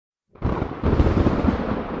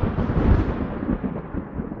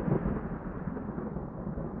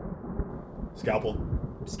Scalpel.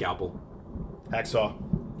 Scalpel. Hacksaw.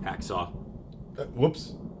 Hacksaw.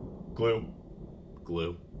 Whoops. Glue.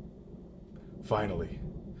 Glue. Finally.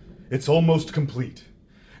 It's almost complete.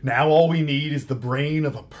 Now all we need is the brain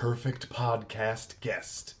of a perfect podcast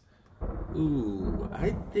guest. Ooh,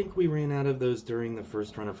 I think we ran out of those during the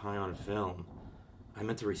first run of High on Film. I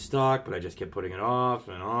meant to restock, but I just kept putting it off,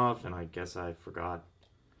 and I guess I forgot.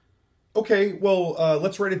 Okay, well,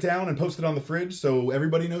 let's write it down and post it on the fridge so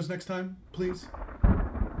everybody knows next time, please.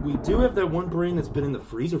 We do have that one brain that's been in the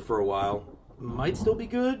freezer for a while. Might still be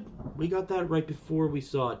good. We got that right before we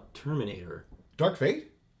saw Terminator. Dark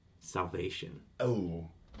Fate? Salvation. Oh.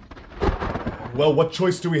 Well, what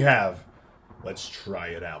choice do we have? Let's try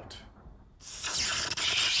it out.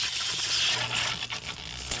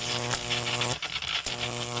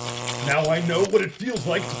 Now I know what it feels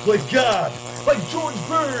like to play God, like George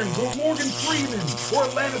Burns or Morgan Freeman or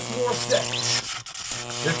Alanis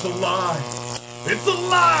Morissette. It's alive! It's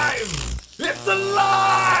alive! It's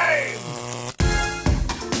alive!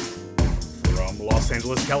 From Los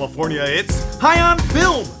Angeles, California, it's High on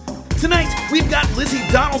Film! Tonight, we've got Lizzie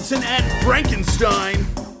Donaldson at Frankenstein.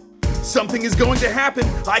 Something is going to happen.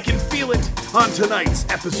 I can feel it on tonight's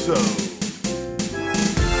episode.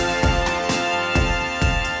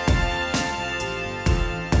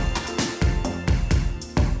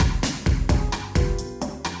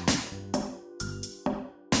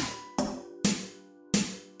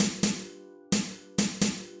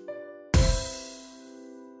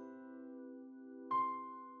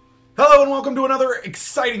 Hello and welcome to another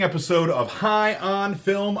exciting episode of High on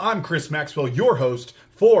Film. I'm Chris Maxwell, your host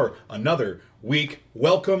for another week.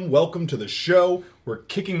 Welcome to the show. We're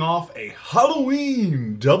kicking off a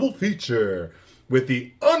Halloween double feature with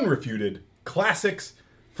the unrefuted classics,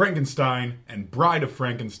 Frankenstein and Bride of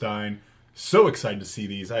Frankenstein. So excited to see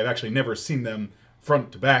these. I've actually never seen them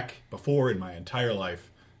front to back before in my entire life.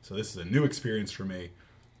 So this is a new experience for me.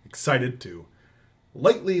 Excited to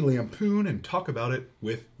lightly lampoon and talk about it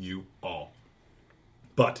with you all.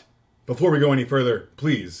 But before we go any further,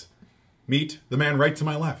 please meet the man right to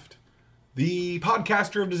my left, the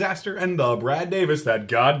podcaster of disaster and the Brad Davis that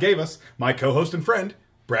God gave us, my co-host and friend,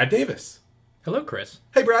 Brad Davis. Hello, Chris.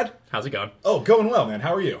 Hey, Brad. How's it going? Oh, going well, man.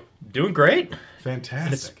 How are you? Doing great. Fantastic.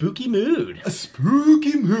 In a spooky mood. A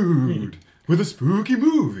spooky mood with a spooky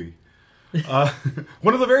movie.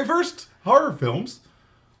 One of the very first horror films,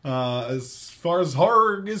 as far as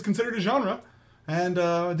horror is considered a genre. And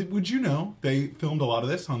would you know they filmed a lot of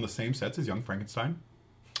this on the same sets as Young Frankenstein?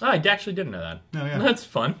 Oh, I actually didn't know that. Oh, yeah. That's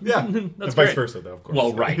fun. Yeah. That's vice great. versa, though, of course.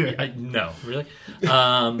 Well, right. Yeah. No, really?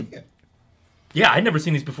 Yeah, I'd never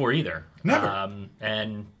seen these before either. Never.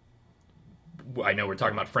 And I know we're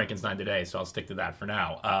talking about Frankenstein today, so I'll stick to that for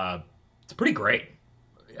now. It's pretty great.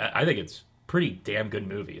 I think it's a pretty damn good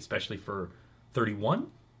movie, especially for 31?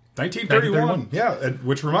 1931. Yeah,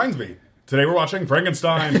 which reminds me. Today we're watching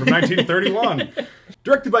Frankenstein from 1931.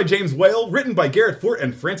 Directed by James Whale, written by Garrett Fort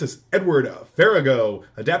and Francis Edward Farrago.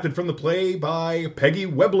 Adapted from the play by Peggy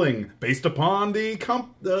Webling. Based upon the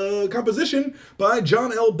composition by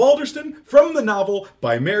John L. Balderston. From the novel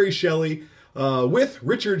by Mary Shelley. With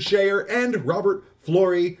Richard Schayer and Robert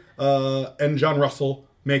Florey and John Russell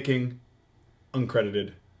making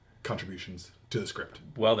uncredited contributions to the script.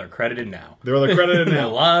 Well, they're credited now. They're credited A now.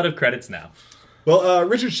 lot of credits now. Well,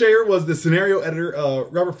 Richard Schayer was the scenario editor.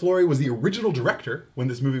 Robert Florey was the original director when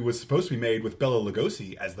this movie was supposed to be made with Bela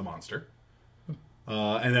Lugosi as the monster.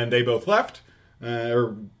 And then they both left.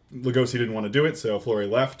 Or Lugosi didn't want to do it, so Florey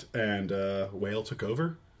left, and Whale took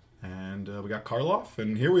over. And we got Karloff,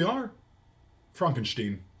 and here we are.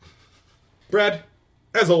 Frankenstein. Brad,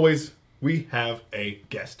 as always, we have a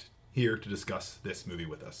guest here to discuss this movie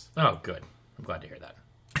with us. Oh, good. I'm glad to hear that.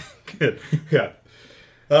 Good. Yeah.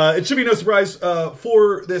 It should be no surprise,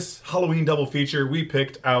 for this Halloween double feature, we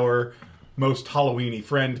picked our most Halloween-y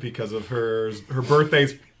friend because of her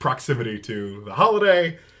birthday's proximity to the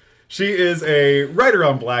holiday. She is a writer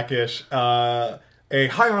on Blackish, a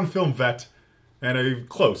High on Film vet, and a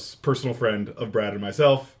close personal friend of Brad and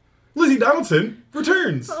myself. Lizzie Donaldson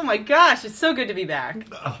returns. Oh my gosh, it's so good to be back.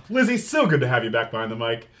 Lizzie, so good to have you back behind the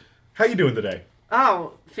mic. How you doing today?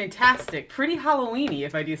 Oh, fantastic. Pretty Halloween-y,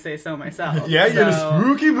 if I do say so myself. Yeah, you're in a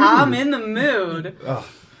spooky mood. I'm in the mood.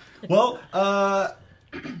 Well,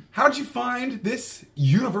 how'd you find this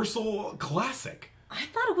Universal classic? I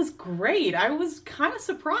thought it was great. I was kind of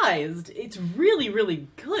surprised. It's really, really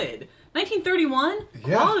good. 1931,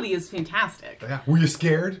 Yeah. quality is fantastic. Yeah. Were you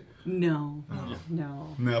scared? No.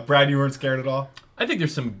 No, Brad, you weren't scared at all? I think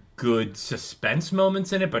there's some good suspense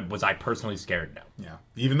moments in it, but was I personally scared? No. Yeah.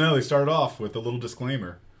 Even though they started off with a little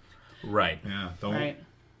disclaimer. Right. Yeah.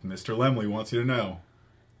 Mr. Lemley wants you to know.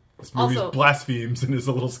 This movie Also- blasphemes and is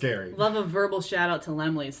a little scary. Love a verbal shout out to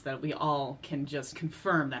Lemley so that we all can just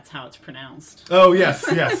confirm that's how it's pronounced. Oh, yes,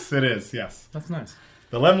 yes, it is, yes. That's nice.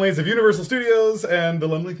 The Lemleys of Universal Studios and the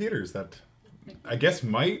Lemley Theaters that I guess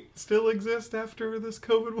might still exist after this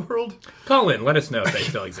COVID world. Call in. Let us know if they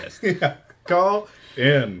still exist. Yeah, call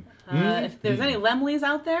in. If there's any Lemleys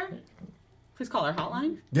out there, please call our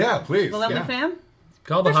hotline. Yeah, please. The Lemley yeah. fam.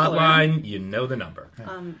 Call the They're still hotline. You know the number.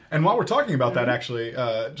 And while we're talking about that, actually,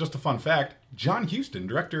 just a fun fact, John Huston,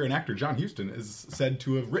 director and actor John Huston, is said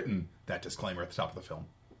to have written that disclaimer at the top of the film.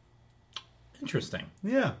 Interesting.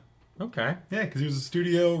 Yeah. Okay. Yeah, because he was a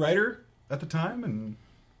studio writer at the time, and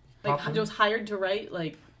Like, was hired to write,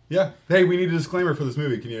 like, yeah. Hey, we need a disclaimer for this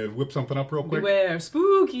movie. Can you whip something up real quick? beware,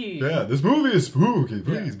 spooky. Yeah, this movie is spooky.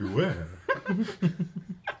 Please beware.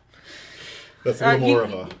 That's a little you- more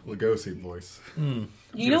of a Lugosi voice.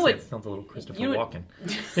 You know what? Sounds a little Christopher you know what-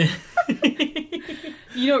 Walken.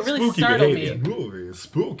 You know what really Spooky startled behavior. This movie is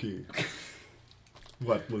spooky.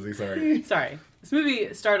 What, Lizzie? Sorry. me? Sorry. This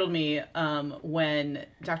movie startled me when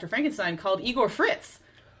Dr. Frankenstein called Igor Fritz.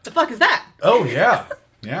 The fuck is that? Oh, yeah.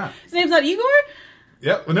 Yeah. His name's not Igor?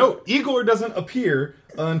 Yep. Well, no, Igor doesn't appear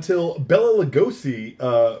until Bela Lugosi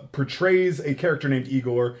portrays a character named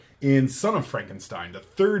Igor in Son of Frankenstein, the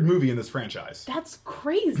third movie in this franchise. That's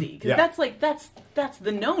crazy. Because Yeah. that's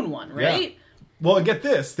the known one, right? Yeah. Well, and get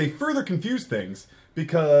this, they further confuse things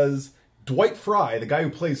because Dwight Fry, the guy who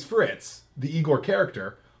plays Fritz, the Igor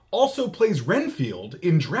character, also plays Renfield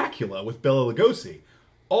in Dracula with Bela Lugosi,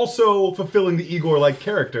 also fulfilling the Igor-like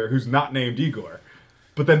character who's not named Igor.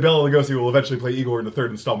 But then Bela Lugosi will eventually play Igor in the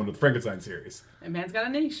third installment of the Frankenstein series. And man's got a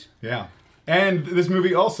niche. Yeah. And this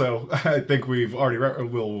movie also, I think we've already,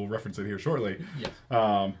 we'll reference it here shortly.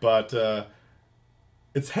 Yes. But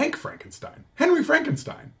it's Hank Frankenstein. Henry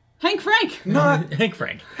Frankenstein. Hank Frank! Not Hank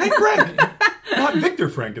Frank. Hank Frank. Not Victor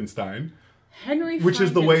Frankenstein, Henry which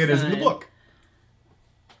is the way it is in the Frankenstein. book.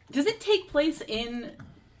 Does it take place in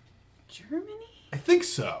Germany? I think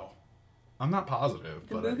so. I'm not positive.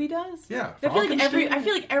 The but movie does? yeah, I Frankenstein?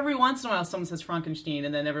 feel like every once in a while someone says Frankenstein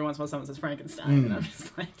and then every once in a while someone says Frankenstein. And I'm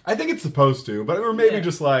just like, I think it's supposed to, but or maybe Yeah.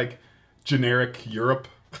 just like generic Europe.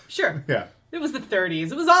 sure. Yeah. It was the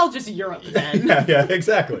 30s. It was all just Europe then. Yeah,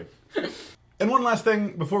 exactly. And one last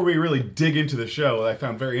thing before we really dig into the show that I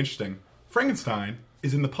found very interesting. Frankenstein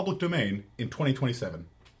is in the public domain in 2027.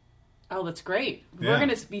 Oh, that's great. Yeah. We're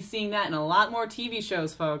going to be seeing that in a lot more TV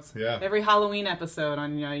shows, folks. Yeah. Every Halloween episode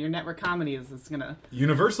on your network comedies is going to...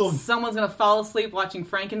 Universal Someone's going to fall asleep watching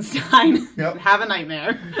Frankenstein Yep. and have a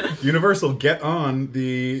nightmare. Universal, get on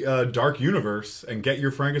the dark universe and get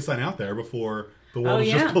your Frankenstein out there before the world is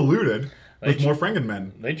yeah. just polluted with Like- more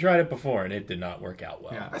Frankenmen. They tried it before and it did not work out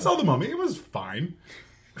well. Yeah, I saw The Mummy. It was fine.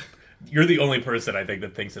 You're the only person I think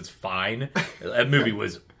that thinks it's fine. That movie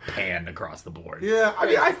was panned across the board. Yeah, I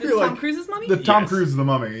mean, I This feel like Tom Cruise's Mummy? the Tom Yes. Cruise The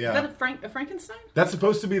Mummy. Is Yeah, that a Frankenstein? that's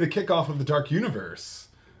supposed to be the kickoff of the dark universe.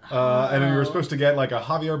 And then we were supposed to get like a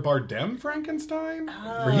Javier Bardem Frankenstein,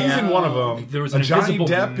 where he's in one of them. There was a an Johnny Invisible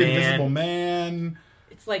Depp, Man. Invisible Man,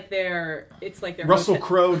 It's like their Russell hotel-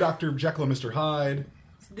 Crowe, Dr. Jekyll and Mr. Hyde.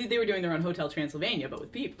 They were doing their own Hotel Transylvania, but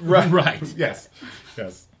with people. Right. Right. Yes.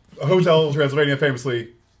 Yes. Hotel Transylvania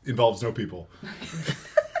famously involves no people.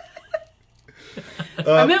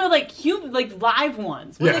 I meant with like live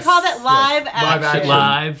ones. What do they Yes, call that? yes. Live Live action. action.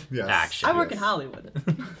 Live Yes. action. I work in Yes. Hollywood.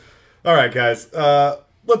 All right, guys.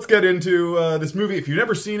 Let's get into this movie. If you've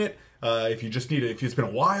never seen it, if you just need it, if it's been a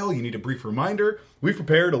while, you need a brief reminder. We've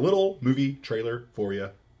prepared a little movie trailer for you,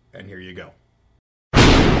 and here you go.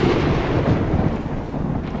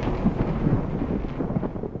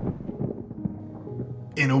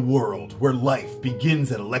 In a world where life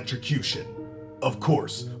begins at electrocution, of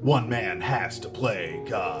course, one man has to play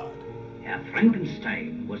God. Herr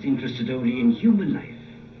Frankenstein was interested only in human life.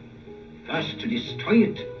 First to destroy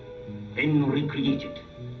it, then recreate it.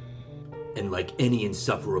 And like any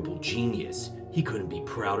insufferable genius, he couldn't be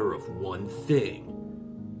prouder of one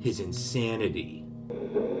thing: his insanity.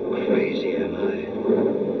 Crazy am I.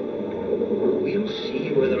 We'll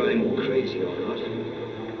see whether I'm crazy or not.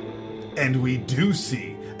 And we do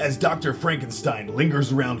see as Dr. Frankenstein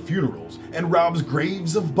lingers around funerals and robs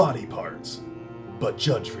graves of body parts. But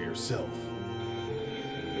judge for yourself.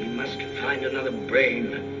 We must find another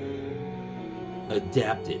brain.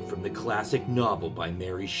 Adapted from the classic novel by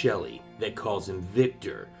Mary Shelley that calls him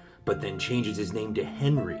Victor, but then changes his name to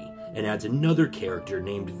Henry and adds another character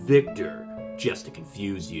named Victor just to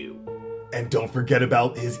confuse you. And don't forget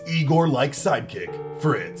about his Igor-like sidekick,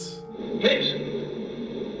 Fritz, Fritz!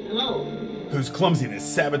 Hello. whose clumsiness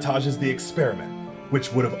sabotages the experiment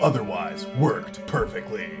which would have otherwise worked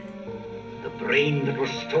perfectly. The brain that was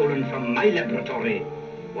stolen from my laboratory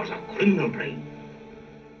was a criminal brain.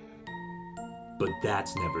 But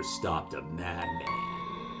that's never stopped a madman.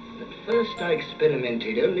 At first I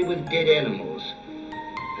experimented only with dead animals,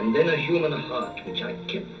 and then a human heart which I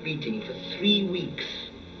kept beating for 3 weeks.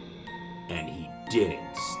 And he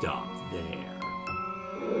didn't stop there.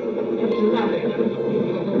 It's alive! It's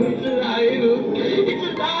alive! It's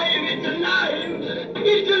alive! It's alive!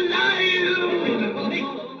 It's alive!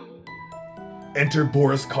 Enter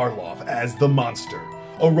Boris Karloff as the monster,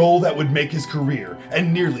 a role that would make his career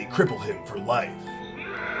and nearly cripple him for life.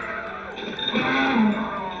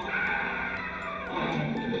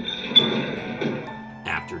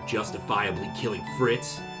 After justifiably killing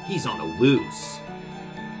Fritz, he's on the loose.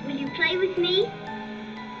 Will you play with me?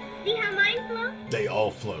 See how mine float? They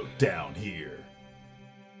all float down here.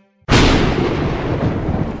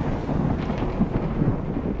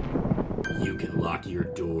 You can lock your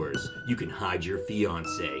doors, you can hide your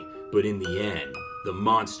fiancé, but in the end, the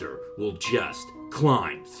monster will just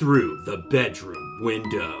climb through the bedroom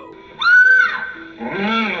window.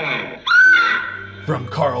 From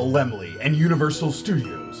Carl Laemmle and Universal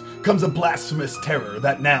Studios comes a blasphemous terror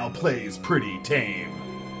that now plays pretty tame.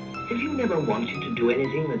 Have you never wanted to do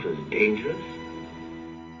anything that was dangerous?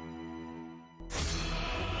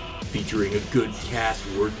 Featuring a good cast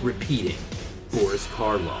worth repeating, Boris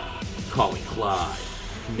Karloff, Colin Clive,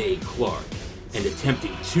 Mae Clark, and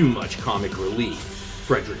attempting too much comic relief,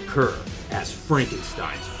 Frederick Kerr as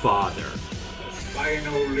Frankenstein's father. Fine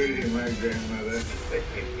old lady, my grandmother.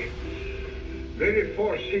 Very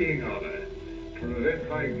foreseeing of her. Prevent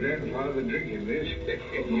my grandfather drinking this.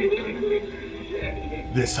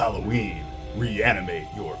 This Halloween, reanimate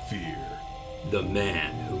your fear. The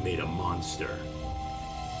man who made a monster.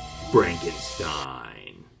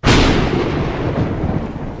 Frankenstein.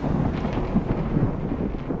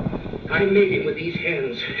 I made him with these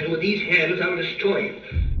hands, and with these hands I'll destroy him.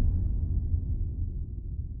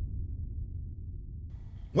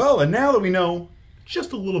 Well, and now that we know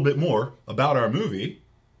just a little bit more about our movie,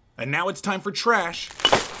 and now it's time for Trash,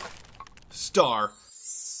 Star,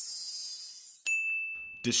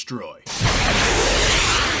 Destroy.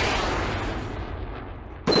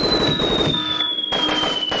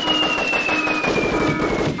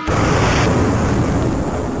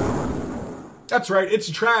 That's right, it's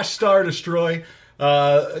Trash, Star, Destroy.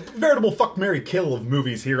 Veritable fuck, marry, kill of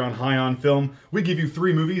movies here on High On Film. We give you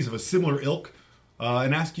 3 movies of a similar ilk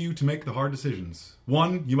and ask you to make the hard decisions.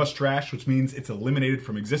 1, you must trash, which means it's eliminated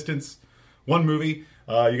from existence. 1 movie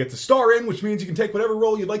you get to star in, which means you can take whatever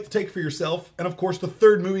role you'd like to take for yourself. And of course, the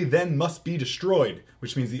 3rd movie then must be destroyed,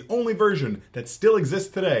 which means the only version that still exists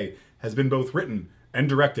today has been both written and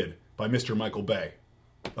directed by Mr. Michael Bay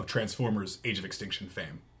of Transformers Age of Extinction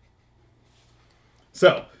fame.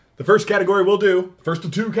 So, the first category we'll do, first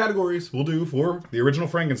of 2 categories we'll do for the original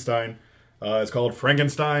Frankenstein, is called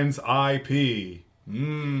Frankenstein's IP.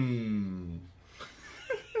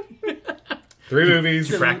 3 movies.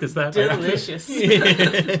 Did you practice that? Delicious.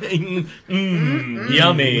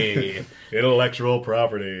 Yummy. Intellectual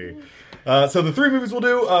property. So the 3 movies we'll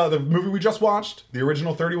do, the movie we just watched, the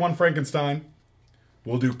original 31 Frankenstein.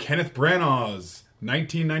 We'll do Kenneth Branagh's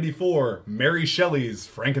 1994 Mary Shelley's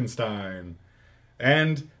Frankenstein.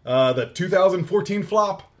 And the 2014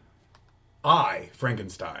 flop, I,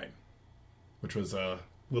 Frankenstein. Which was a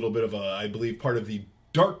little bit of I believe, part of the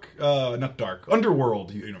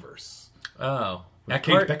Underworld universe. Oh. Kate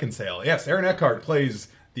Eckhart? Beckinsale. Yes, Aaron Eckhart plays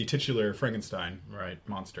the titular Frankenstein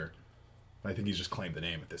monster. I think he's just claimed the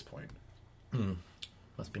name at this point.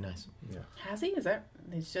 Must be nice. Has he? Is that?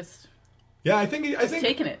 He's just Yeah, I think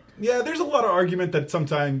taking it. Yeah, there's a lot of argument that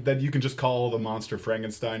sometimes that you can just call the monster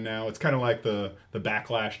Frankenstein now. It's kind of like the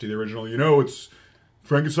backlash to the original. You know, it's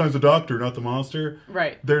Frankenstein's the doctor, not the monster.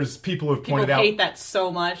 Right. There's people who have pointed People out. hate that so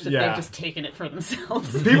much that Yeah. they've just taken it for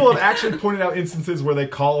themselves. People have actually pointed out instances where they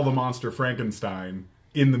call the monster Frankenstein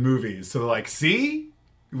in the movies. So they're like, see?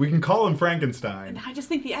 We can call him Frankenstein. I just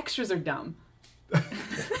think the extras are dumb.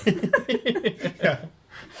 Yeah.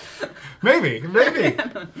 Maybe.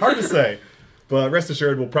 Hard to say. But rest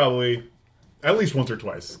assured, we'll probably, at least once or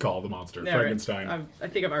twice, call the monster Yeah, Frankenstein. right. I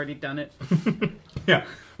think I've already done it. Yeah.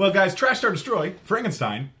 Well, guys, Trash, Star, Destroy,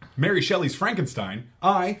 Frankenstein, Mary Shelley's Frankenstein,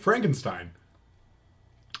 I, Frankenstein.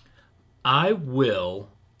 I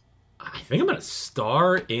think I'm going to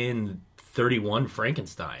star in 31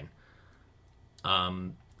 Frankenstein.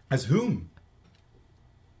 As whom?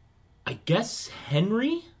 I guess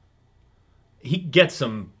Henry? He gets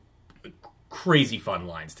some crazy fun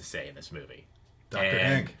lines to say in this movie. Dr.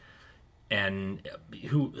 Hank. and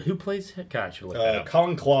who plays? God, I should look that up.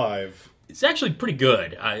 Colin Clive. It's actually pretty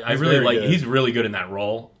good. I He's really very like. good. He's really good in that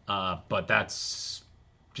role. But that's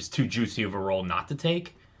just too juicy of a role not to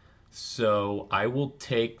take. So I will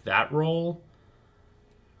take that role.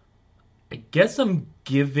 I guess I'm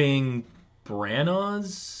giving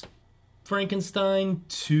Branagh's Frankenstein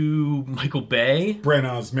to Michael Bay.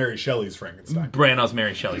 Branagh's Mary Shelley's Frankenstein. Branagh's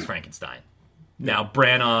Mary Shelley's Frankenstein. Now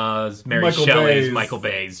Branagh's Mary Michael Shelley's Bay's- Michael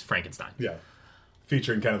Bay's Frankenstein. Yeah.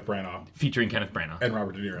 Featuring Kenneth Branagh Featuring Kenneth Branagh. and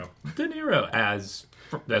Robert De Niro. De Niro as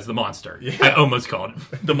the monster. I almost called him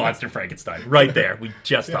the monster Frankenstein. Right there. We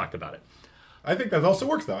just talked about it. I think that also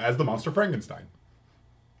works, though, as the monster Frankenstein.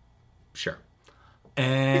 Sure.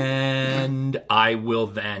 And I will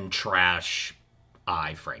then trash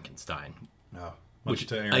I, Frankenstein. No. Which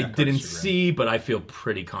to Aaron I Eckhart's didn't chagrin. see, but I feel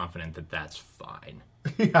pretty confident that that's fine.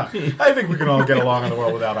 Yeah, I think we can all get along in the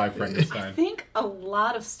world without I, I Frankenstein. think a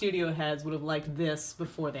lot of studio heads would have liked this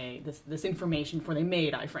before this information before they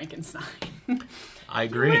made I, Frankenstein. I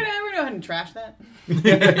agree. We're gonna go ahead and trash that.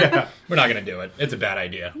 We're not going to do it. It's a bad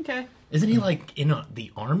idea. Okay. Isn't he like in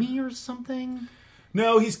the army or something?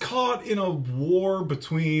 No, he's caught in a war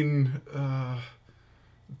between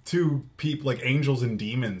two people, like angels and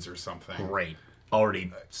demons or something. Great.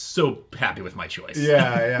 Already so happy with my choice.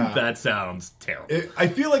 Yeah, yeah. That sounds terrible. I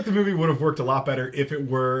feel like the movie would have worked a lot better if it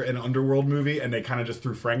were an underworld movie and they kind of just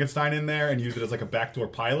threw Frankenstein in there and used it as like a backdoor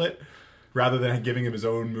pilot rather than giving him his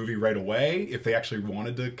own movie right away if they actually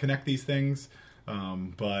wanted to connect these things.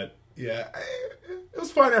 But yeah, it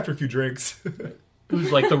was fine after a few drinks. It was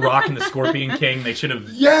like The Rock and the Scorpion King. They should have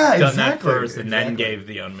Yeah, done that exactly, first and then exactly. gave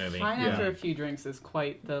the own movie. Fine Yeah. after a few drinks is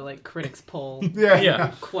quite the critics poll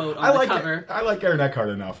Yeah. quote on I the like cover. I like Aaron Eckhart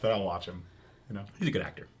enough that I'll watch him. You know, He's a good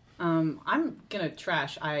actor. I'm gonna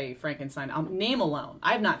trash I, Frankenstein. Name alone.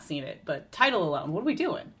 I've not seen it, but title alone. What are we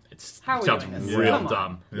doing? How are we sounds doing this? real Come on.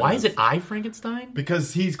 dumb. It Why is. is it I, Frankenstein?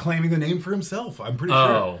 because he's claiming the name for himself. I'm pretty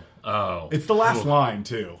sure. Oh. It's the last line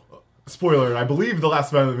too. Spoiler: I believe the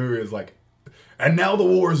last line of the movie is like, "And now the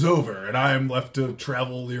war is over, and I am left to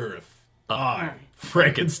travel the earth. I,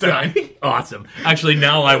 Frankenstein." Awesome. Actually,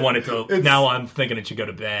 now I want it to. It's- Now I'm thinking it should go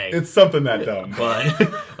to Bay. It's something that dumb.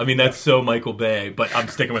 But I mean, that's so Michael Bay. But I'm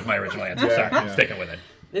sticking with my original answer. Yeah, Sorry, I'm yeah. sticking with it.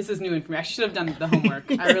 This is new information. I should have done the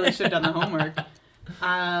homework. I really should have done the homework.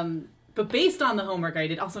 But based on the homework I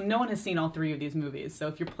did, also no one has seen all three of these movies. So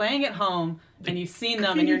if you're playing at home and you've seen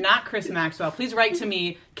them and you're not Chris Maxwell, please write to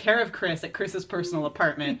me, care of Chris, at Chris's personal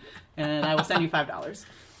apartment, and I will send you $5.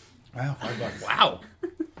 Wow, $5. Wow.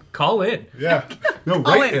 Call in. Yeah. No, Oh,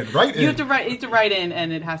 write wait. in. Write in. You have to write in,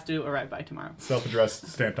 and it has to arrive by tomorrow. Self-addressed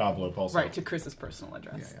stamped envelope also. Right, to Chris's personal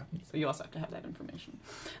address. Yeah, So you also have to have that information.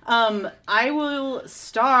 I will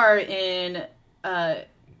star in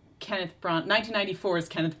Kenneth Branagh, 1994's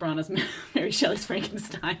Kenneth Branagh's Mary Shelley's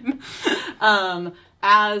Frankenstein,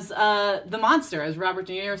 as the monster, as Robert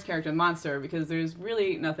De Niro's character, the monster, because there's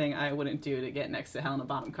really nothing I wouldn't do to get next to Helena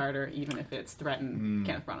Bonham Carter, even if it's threatened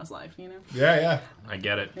Kenneth Branagh's life, you know? Yeah. I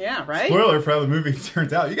get it. Yeah, right? Spoiler for how the movie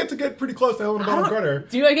turns out. You get to get pretty close to Helena Bonham Carter.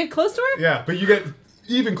 Do I get close to her? Yeah, but you get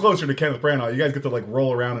even closer to Kenneth Branagh. You guys get to like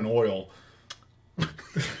roll around in oil.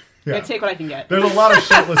 I take what I can get. There's a lot of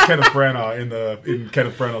shitless Kenneth Branagh in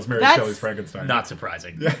Kenneth Branagh's Mary That's Shelley's Frankenstein. Not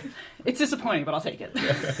surprising. It's disappointing, but I'll take it.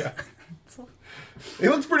 It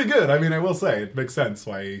looks pretty good. I mean, I will say it makes sense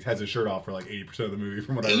why he has his shirt off for like 80% of the movie.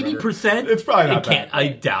 From what I remember. 80%? It's probably not It can't. bad. I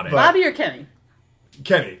doubt it. Bobby or Kenny?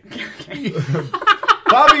 Kenny.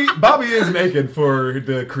 Bobby is naked for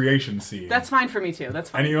the creation scene. That's fine for me, too. That's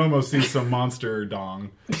fine. And he almost sees some monster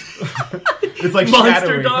dong. It's like Monster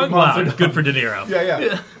shadowy. dog? Monster Wow, dong. good for De Niro.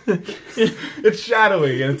 Yeah. It's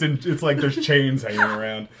shadowy and it's like there's chains hanging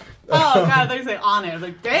around. Oh, God, they say on it.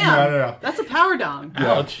 Like, damn. No. That's a power dong.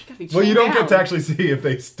 Ouch. Gotta be Well, you chained don't get to down. actually see if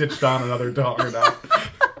they stitched on another dog or not.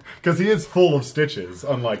 Because he is full of stitches,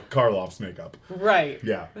 unlike Karloff's makeup. Right.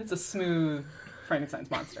 Yeah. It's a smooth Frankenstein's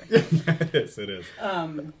monster. It is.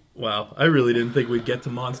 Wow, I really didn't think we'd get to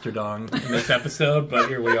Monster Dong in this episode, but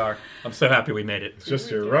here we are. I'm so happy we made it. It's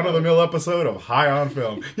just your run-of-the-mill episode of High on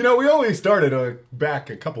Film. You know, we only started back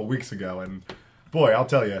a couple weeks ago, and boy, I'll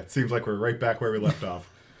tell you, it seems like we're right back where we left off.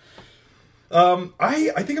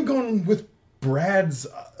 I think I'm going with Brad's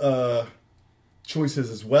choices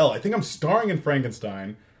as well. I think I'm starring in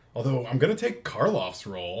Frankenstein, although I'm going to take Karloff's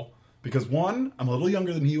role. Because one, I'm a little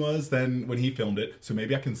younger than he was than when he filmed it, so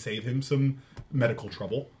maybe I can save him some medical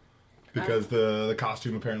trouble. Because the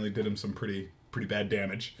costume apparently did him some pretty bad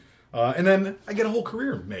damage. And then I get a whole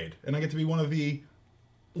career made, and I get to be one of the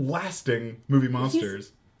lasting movie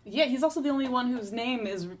monsters. Yeah, he's also the only one whose name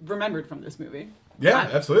is remembered from this movie. Yeah,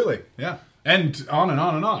 absolutely. Yeah. And on and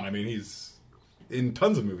on and on. I mean, he's in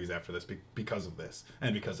tons of movies after this because of this,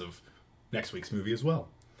 and because of next week's movie as well.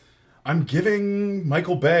 I'm giving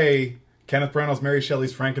Michael Bay Kenneth Branagh's Mary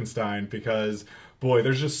Shelley's Frankenstein because, boy,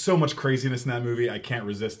 there's just so much craziness in that movie. I can't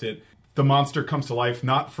resist it. The monster comes to life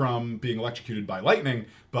not from being electrocuted by lightning,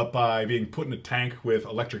 but by being put in a tank with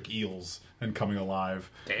electric eels and coming alive.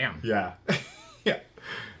 Damn. Yeah. Yeah.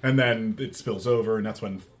 And then it spills over, and that's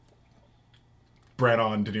when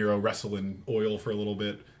Branagh and De Niro wrestle in oil for a little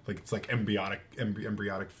bit. Like, it's like embryonic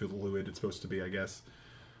fluid it's supposed to be, I guess.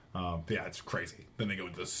 Yeah, it's crazy. Then they go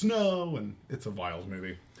into the snow, and it's a wild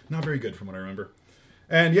movie. Not very good from what I remember.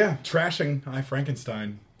 And yeah, trashing I,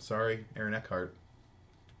 Frankenstein. Sorry, Aaron Eckhart.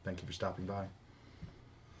 Thank you for stopping by.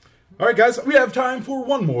 All right, guys, we have time for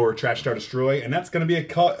one more Trash Star Destroy, and that's going to be a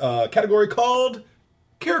category called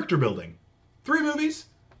Character Building. 3 movies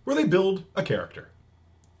where they build a character.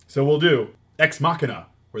 So we'll do Ex Machina,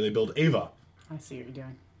 where they build Ava. I see what you're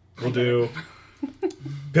doing. We'll do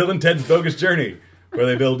Bill and Ted's Bogus Journey, where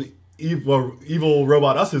they build evil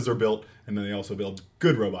robot us's are built, and then they also build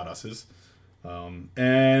good robot us's.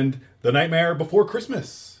 And The Nightmare Before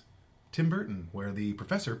Christmas, Tim Burton, where the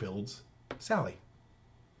professor builds Sally.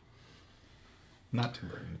 Not Tim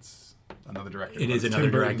Burton, it's another director. It is It's another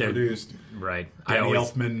Tim Burton director. produced. Right. Danny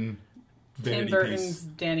Elfman, Tim Vanity Burton's, Piece.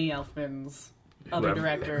 Danny Elfman's other Whoever-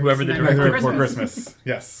 director. whoever the Nightmare director Nightmare Before Christmas.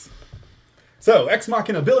 Yes. So, Ex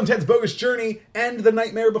Machina, Bill and Ted's Bogus Journey, and The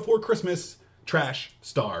Nightmare Before Christmas, Trash,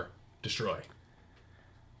 Star, Destroy.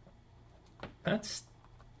 That's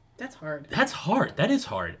hard. hard. That is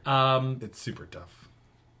hard. It's super tough.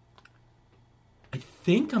 I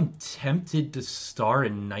think I'm tempted to star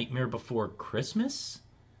in Nightmare Before Christmas.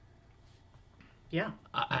 Yeah.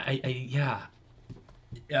 Yeah.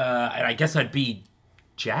 I guess I'd be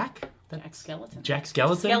Jack. Jack Skeleton. Jack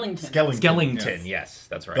Skeleton. Skellington. Skellington. Yes,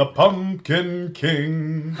 that's right. The Pumpkin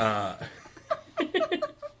King.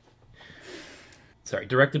 Sorry,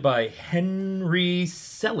 directed by Henry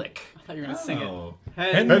Selick. I thought you were going to sing Oh.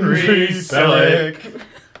 it. Henry Selick.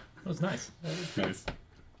 That was nice. Nice.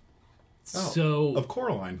 So Of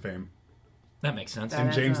Coraline fame. that makes sense. That And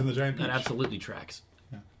adds James up. and the Giant Peach. That absolutely tracks.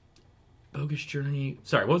 Bogus Journey.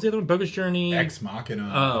 Sorry, what was the other one? Bogus Journey. Ex Machina.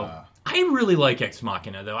 Oh, I really like Ex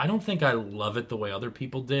Machina though. I don't think I love it the way other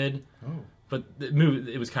people did. Oh. But the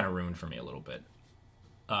movie, it was kind of ruined for me a little bit.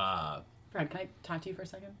 Brad, can I talk to you for a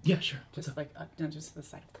second? Yeah, sure. Just like, no, just the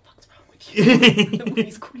side. What the fuck's wrong with you? The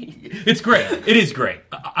movie's great. It's great. It is great.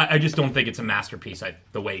 I just don't think it's a masterpiece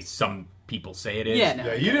the way some people say it is. Yeah, no.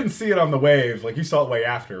 Yeah, you didn't see it on the wave. Like, you saw it way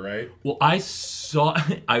after, right? Well, I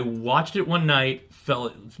watched it one night,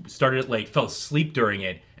 started it late, fell asleep during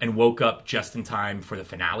it, and woke up just in time for the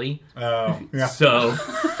finale. Oh, yeah. So,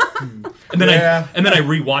 and then I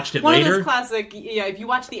rewatched it One later. of those classic, yeah, if you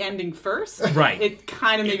watch the ending first, Right. it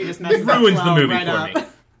kind of maybe just messes It ruins up the movie right for up.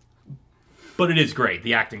 me. But it is great.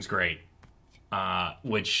 The acting's great,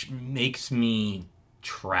 which makes me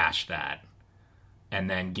trash that and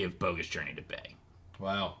then give Bogus Journey to Bay.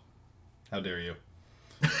 Wow. How dare you?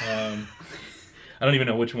 I don't even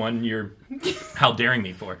know which one you're how daring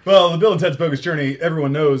me for. Well, the Bill and Ted's Bogus Journey,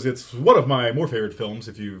 everyone knows it's one of my more favorite films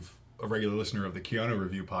if you've a regular listener of the Keanu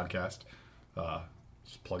Review podcast.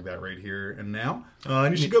 Just plug that right here and now.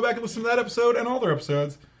 And you should go back and listen to that episode and all their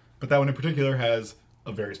episodes. But that one in particular has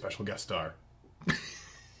a very special guest star.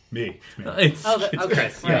 Me. It's me. It's okay,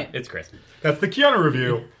 Chris. right. Yeah, it's Chris. That's the Keanu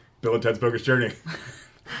Review, Bill and Ted's Bogus Journey.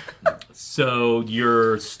 So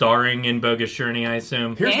you're starring in Bogus Journey, I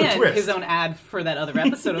assume? Here's the And twist. his own ad for that other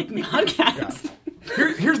episode of the podcast.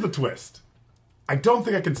 Here's the twist. I don't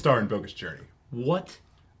think I can star in Bogus Journey. What?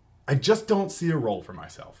 I just don't see a role for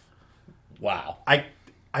myself. Wow.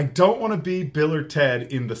 I don't want to be Bill or Ted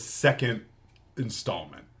in the second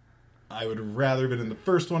installment. I would rather have been in the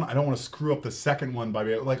first one. I don't want to screw up the second one by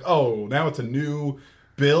being like, oh, now it's a new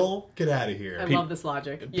Bill. Get out of here. I love this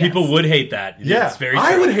logic. Yes. People would hate that. Yeah, It's very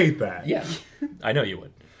I true. would hate that. Yeah. I know you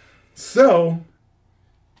would. So,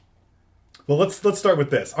 well, let's start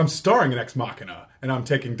with this. I'm starring in Ex Machina, and I'm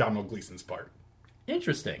taking Donald Gleason's part.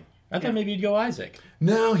 Interesting. I thought maybe you'd go Isaac.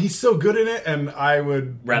 No, he's so good in it, and I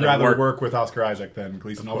would Rather work with Oscar Isaac than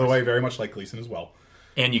Gleason. Of course. Although I very much like Gleason as well.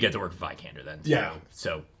 And you get to work with Vikander then. Too, Yeah.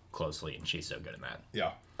 So closely, and she's so good in that.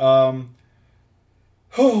 Yeah.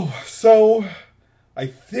 So I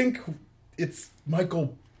think it's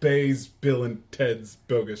Michael Bay's Bill and Ted's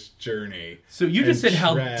Bogus Journey. So you just And said,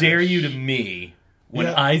 how trash. dare you to me when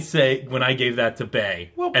Yeah. when I gave that to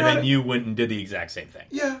Bay, Well, and Brad- then you went and did the exact same thing.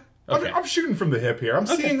 Yeah. Okay. I'm shooting from the hip here. I'm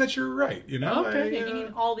Okay. seeing that you're right. You know. Okay. Yeah, you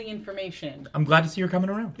need all the information. I'm glad to see you're coming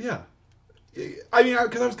around. Yeah. I mean,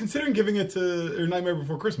 because I was considering giving it to Nightmare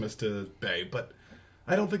Before Christmas to Bay, but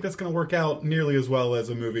I don't think that's going to work out nearly as well as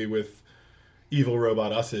a movie with evil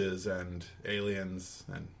robot usses and aliens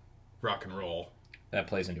and rock and roll. That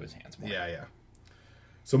plays into his hands more. Yeah.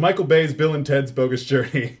 So Michael Bay's Bill and Ted's Bogus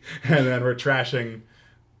Journey, and then we're trashing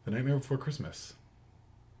The Nightmare Before Christmas.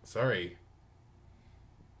 Sorry,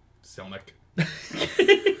 Selnick.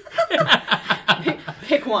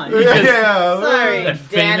 Pick one. Yeah. Sorry, That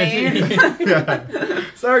Danny. Yeah.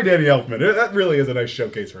 Sorry, Danny Elfman. That really is a nice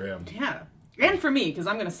showcase for him. Yeah. And for me, because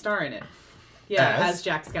I'm going to star in it. Yeah, As? as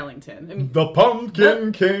Jack Skellington. I mean, The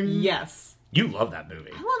Pumpkin King. yes. You love that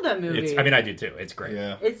movie. I love that movie. I do too. It's great.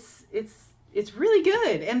 Yeah. It's really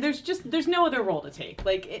good, and there's no other role to take.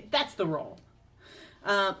 Like that's the role,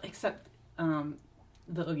 except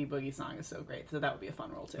the Oogie Boogie song is so great, so that would be a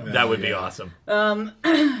fun role too. That would be awesome. I'm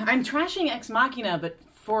trashing Ex Machina, but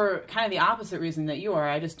for kind of the opposite reason that you are.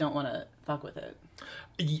 I just don't want to fuck with it.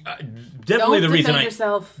 Definitely Don't the reason defend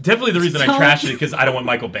yourself. Definitely the reason I Don't. trashed it because I don't want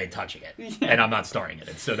Michael Bay touching it, Yeah. and I'm not starring in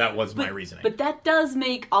it. So that was my reasoning. But that does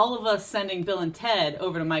make all of us sending Bill and Ted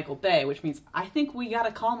over to Michael Bay, which means I think we got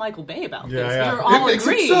to call Michael Bay about this. Yeah. We're all It makes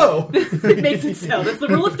agreed. it so. It makes it so. That's the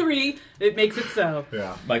rule of three. It makes it so.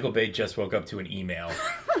 Yeah. Michael Bay just woke up to an email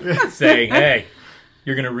saying, "Hey,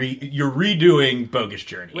 you're you're redoing Bogus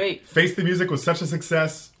Journey." Wait. Face the Music was such a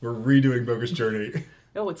success. We're redoing Bogus Journey.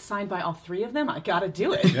 Oh, it's signed by all three of them? I gotta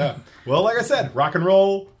do it. Yeah. Well, like I said, rock and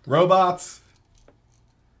roll, robots.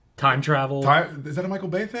 Time travel. Is that a Michael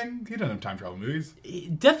Bay thing? He doesn't have time travel movies.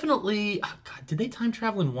 Definitely. Oh God, did they time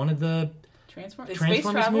travel in one of the Space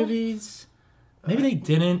Transformers travel? movies? Maybe they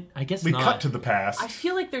didn't. I guess We not. cut to the past. I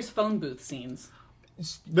feel like there's phone booth scenes.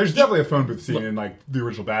 There's definitely a phone booth scene in like the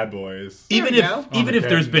original Bad Boys. even we if go. even if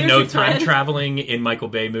Okay. there's been There's no your time thread. traveling in Michael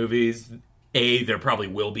Bay movies, A, there probably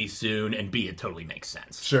will be soon, and B, it totally makes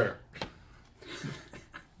sense. Sure.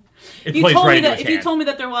 It If you plays told right me into that, his if you hand. told me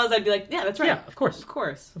that there was, I'd be like, yeah, that's right. Yeah, of course. Of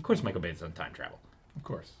course. Of course Michael Bay's done time travel. Of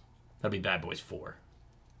course. That'd be Bad Boys 4.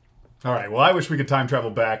 All right. Well, I wish we could time travel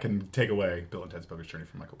back and take away Bill and Ted's Bogus Journey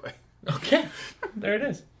from Michael Bay. Okay. There it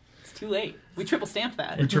is. It's too late. We triple stamped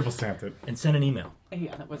that. We triple stamped it. And send an email.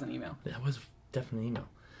 Yeah, that was an email. That was definitely an email.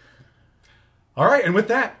 All right. And with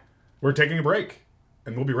that, we're taking a break.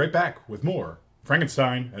 And we'll be right back with more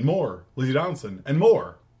Frankenstein and more Lizzie Donaldson and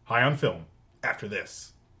more High on Film after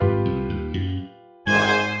this.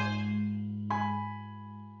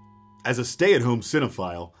 As a stay-at-home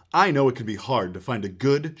cinephile, I know it can be hard to find a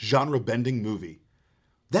good, genre-bending movie.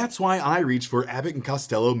 That's why I reach for Abbott and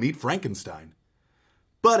Costello Meet Frankenstein.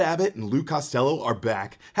 Bud Abbott and Lou Costello are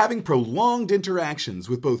back, having prolonged interactions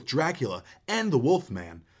with both Dracula and the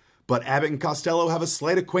Wolfman. But Abbott and Costello have a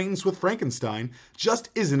slight acquaintance with Frankenstein, just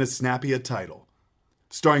isn't as snappy a title.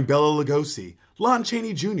 Starring Bela Lugosi, Lon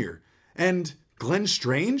Chaney Jr., and Glenn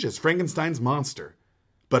Strange as Frankenstein's monster.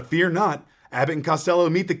 But fear not, Abbott and Costello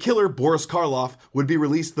Meet the Killer Boris Karloff would be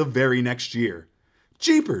released the very next year.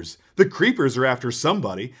 Jeepers, the creepers are after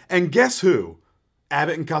somebody, and guess who?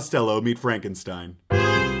 Abbott and Costello Meet Frankenstein.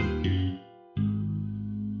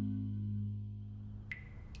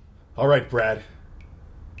 All right, Brad.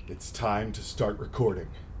 It's time to start recording.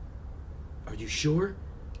 Are you sure?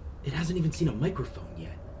 It hasn't even seen a microphone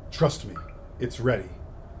yet. Trust me, it's ready.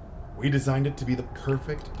 We designed it to be the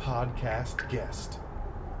perfect podcast guest.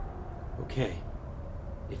 Okay,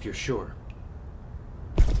 if you're sure.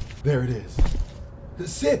 There it is.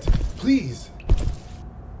 Sit, please.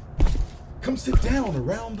 Come sit down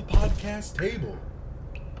around the podcast table.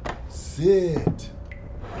 Sit.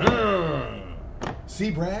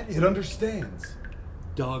 See, Brad, it understands.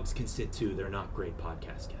 Dogs can sit too, they're not great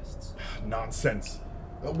podcast guests. Nonsense.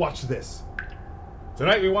 Watch this.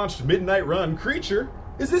 Tonight we watched Midnight Run. Creature,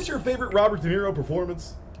 is this your favorite Robert De Niro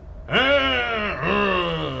performance? It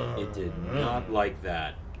did not like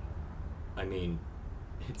that. I mean,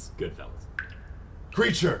 it's Goodfellas.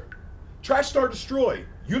 Creature, Trash Star Destroy,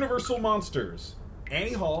 Universal Monsters,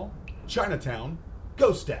 Annie Hall, Chinatown,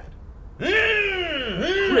 Ghost Dad.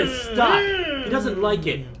 Chris, stop! He doesn't like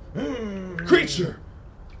it. Creature,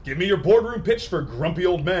 give me your boardroom pitch for Grumpy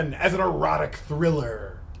Old Men as an erotic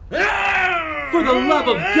thriller. For the love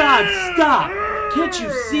of God, stop! Can't you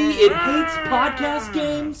see it hates podcast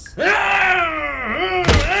games?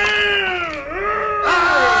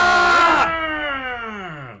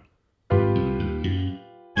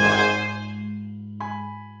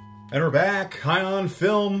 And we're back, high on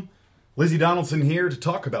film. Lizzie Donaldson here to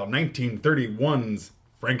talk about 1931's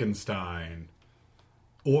Frankenstein.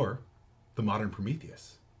 Or The Modern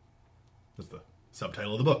Prometheus. That's the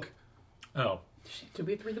subtitle of the book. Oh. Did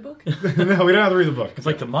we read the book? No, we don't have to read the book. It's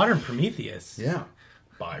like the modern Prometheus. Yeah.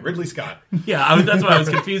 By Ridley Scott. Yeah, that's what I was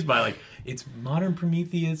confused by. Like, it's modern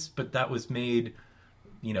Prometheus, but that was made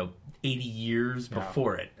 80 years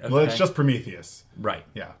before it. Okay? Well, it's just Prometheus. Right.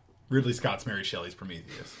 Yeah. Ridley Scott's Mary Shelley's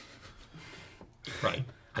Prometheus. Right.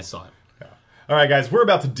 I saw it. Yeah. All right, guys, we're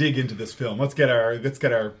about to dig into this film. Let's get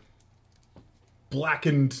our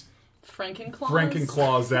blackened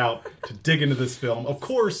Frankenclaws out to dig into this film. Of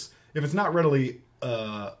course, if it's not readily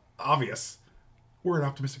obvious, we're an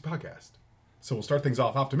optimistic podcast. So we'll start things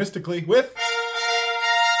off optimistically with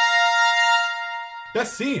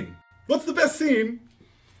best scene. What's the best scene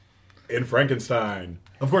in Frankenstein?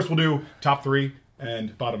 Of course, we'll do top 3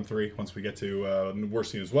 and bottom 3 once we get to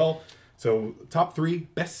worst scene as well. So, top 3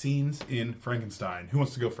 best scenes in Frankenstein. Who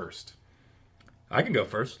wants to go first? I can go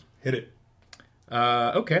first. Hit it.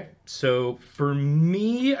 Okay. So, for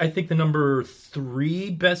me, I think the number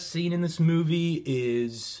 3 best scene in this movie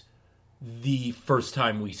is the first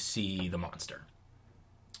time we see the monster.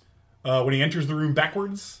 When he enters the room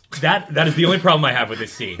backwards? That is the only problem I have with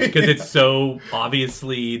this scene. Because it's so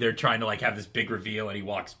obviously they're trying to have this big reveal and he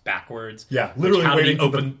walks backwards. Yeah, literally how did he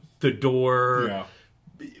waiting to open the door? Yeah.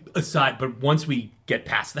 Aside, but once we get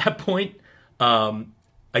past that point,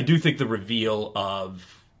 I do think the reveal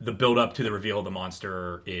of the build up to the reveal of the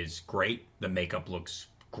monster is great. The makeup looks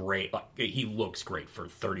great. He looks great for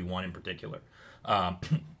 31 in particular.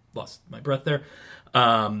 Lost my breath there.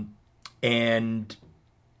 And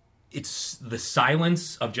it's the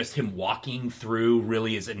silence of just him walking through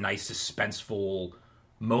really is a nice suspenseful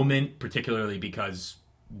moment, particularly because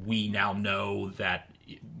we now know that,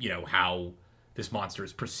 how this monster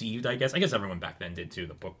is perceived, I guess. I guess everyone back then did too.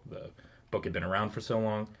 The book had been around for so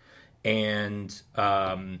long. And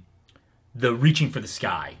the reaching for the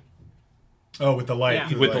sky. Oh, with the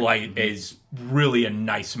light. Yeah. With the light is really a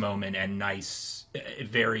nice moment and nice,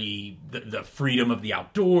 very, the freedom of the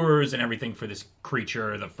outdoors and everything for this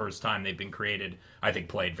creature the first time they've been created, I think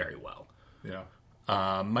played very well. Yeah.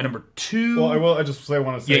 My number 2. Well, I just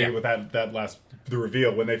want to say Yeah. with that last the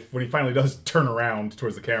reveal when he finally does turn around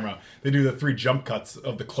towards the camera, they do the 3 jump cuts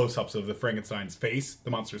of the close-ups of the Frankenstein's face, the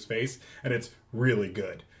monster's face, and it's really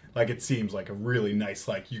good. It seems like a really nice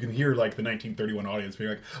you can hear the 1931 audience being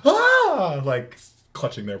like ah,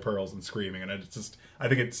 clutching their pearls and screaming, and I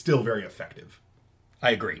think it's still very effective.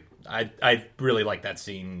 I agree. I really like that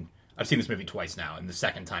scene. I've seen this movie twice now, and the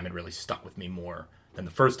second time it really stuck with me more than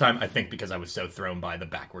the first time, I think because I was so thrown by the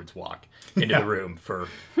backwards walk into the room for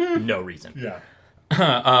no reason. Yeah.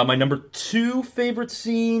 My number 2 favorite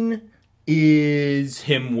scene is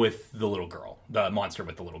him with the little girl, the monster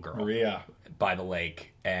with the little girl. Yeah. By the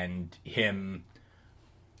lake, and him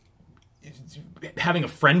having a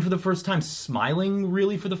friend for the first time, smiling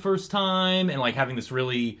really for the first time, and having this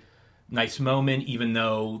really nice moment, even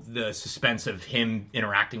though the suspense of him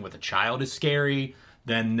interacting with a child is scary.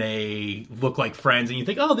 Then they look like friends, and you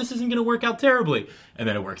think, oh, this isn't going to work out terribly. And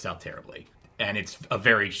then it works out terribly. And it's a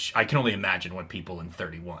very... I can only imagine what people in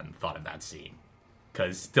 31 thought of that scene.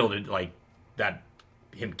 Because still, that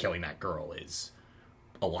him killing that girl is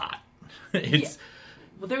a lot. It's... Yeah.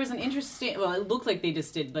 Well, there was an interesting... Well, it looked like they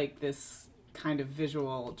just did, this kind of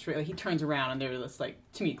visual... he turns around, and there was,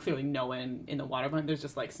 to me, clearly no one in the water. But there's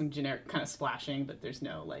just, some generic kind of splashing, but there's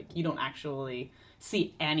no, you don't actually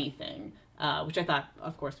see anything. Which I thought,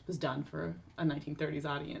 of course, was done for a 1930s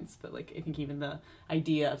audience. But, I think even the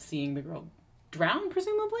idea of seeing the girl drown,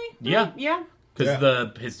 presumably? Yeah. Yeah.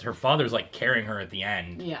 Because her father's, carrying her at the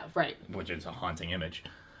end. Yeah, right. Which is a haunting image.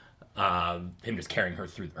 Him just carrying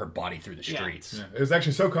her body through the streets. Yeah. It was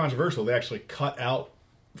actually so controversial, they actually cut out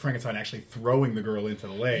Frankenstein actually throwing the girl into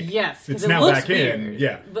the lake. Yes. It's it now looks back weird, in.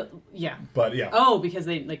 Yeah. But yeah. Oh, because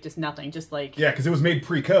they, just nothing. Just Yeah, because it was made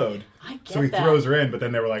pre-code. I get so he that. throws her in, but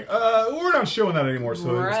then they were like, we're not showing that anymore,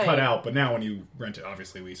 so it was Right. cut out. But now when you rent it,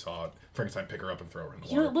 obviously we saw Frankenstein pick her up and throw her in the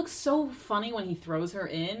water. it looks so funny when he throws her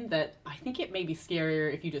in that I think it may be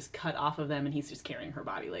scarier if you just cut off of them and he's just carrying her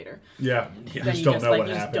body later. Yeah. You Then just you don't just, know what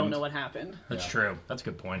you happened. just don't know what happened. That's true. That's a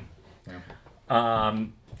good point. Yeah.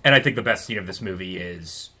 And I think the best scene of this movie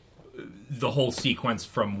is the whole sequence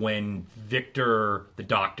from when Victor, the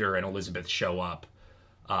doctor, and Elizabeth show up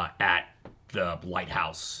at the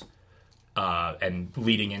lighthouse and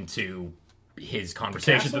leading into his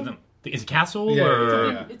conversations with them. Is it Castle? Yeah,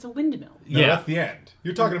 or... yeah. It's a windmill. No, Yeah. that's the end.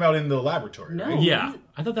 You're talking about in the laboratory, No. right? Yeah.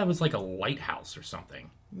 I thought that was like a lighthouse or something.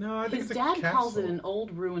 No, I think His it's a dad calls it castle. an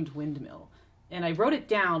old ruined windmill. And I wrote it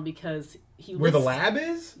down because he Where the lists- lab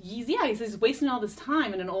is? He says he's wasting all this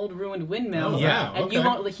time in an old ruined windmill. Oh, yeah, And okay.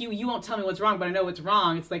 you won't tell me what's wrong, but I know what's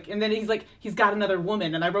wrong. It's and then he's got another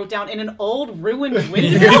woman, and I wrote down in an old ruined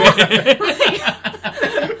windmill.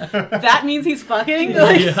 That means he's fucking.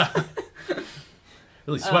 Yeah.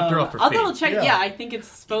 Really swept her off her I'll feet. double check. Yeah. Yeah, I think it's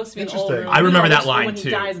supposed to be an old Interesting. room. I remember that Which- line, when he too.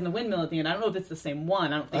 dies in the windmill at the end. I don't know if it's the same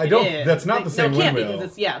one. I don't think I it don't. is. That's not the same No, it can't be, windmill.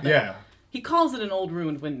 because it's, but Yeah. he calls it an old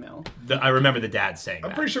ruined windmill. I remember the dad saying I'm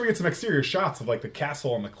that. pretty sure we get some exterior shots of like the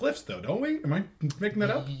castle on the cliffs, though, don't we? Am I making that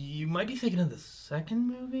up? You might be thinking of the second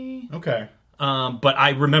movie. Okay. But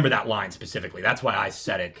I remember that line specifically. That's why I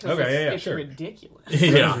said it. Okay, yeah, It's sure. ridiculous. It's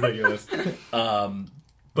Yeah. ridiculous.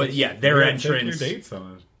 But yeah, their Yeah, take your entrance dates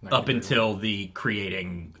on it. up until the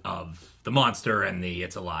creating of the monster and the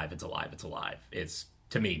it's alive is,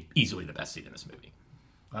 to me, easily the best scene in this movie.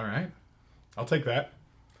 All right. I'll take that.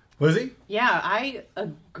 Lizzie? Yeah, I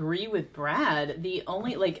agree with Brad. The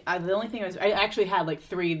only thing I actually had like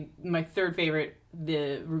three. My third favorite,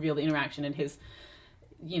 the reveal, the interaction, and his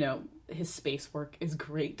space work is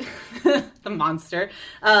great. The monster.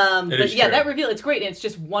 But is yeah, true. that reveal, it's great, and it's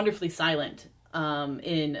just wonderfully silent.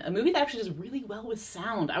 In a movie that actually does really well with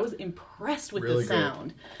sound. I was impressed with Really the good.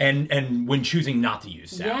 sound. And when choosing not to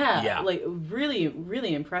use sound. Yeah, like really,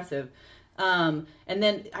 really impressive. And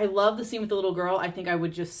then I love the scene with the little girl. I think I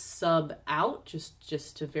would just sub out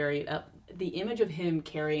just to vary it up. The image of him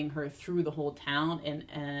carrying her through the whole town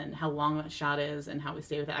and how long that shot is and how we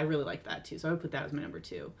stay with it. I really like that too. So I would put that as my number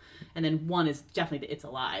 2. And then 1 is definitely the It's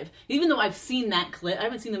Alive. Even though I've seen that clip, I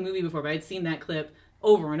haven't seen the movie before, but I'd seen that clip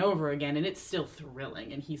over and over again, and it's still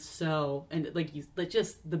thrilling. And he's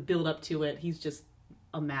just the build up to it. He's just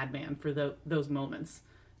a madman for those moments.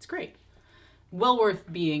 It's great. Well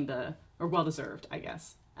worth being well deserved, I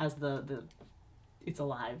guess, as the It's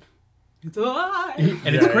Alive. It's alive.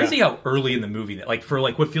 And it's crazy how early in the movie that, like, for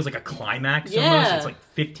like what feels like a climax almost, it's like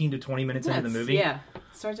 15 to 20 minutes into the movie. Yeah, it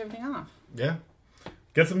starts everything off. Yeah.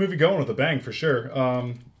 Gets the movie going with a bang for sure.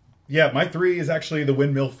 Yeah, my 3 is actually the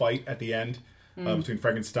windmill fight at the end between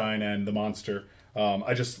Frankenstein and the monster.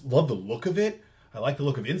 I just love the look of it. I like the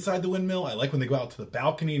look of inside the windmill. I like when they go out to the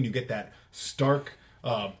balcony and you get that stark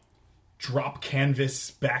drop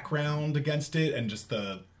canvas background against it, and just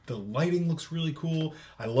the lighting looks really cool.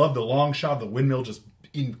 I love the long shot of the windmill just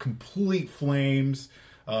in complete flames.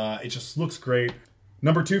 It just looks great.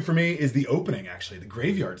 Number 2 for me is the opening, actually, the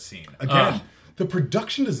graveyard scene. Again, the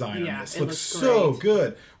production design on this looks so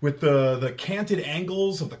good, with the canted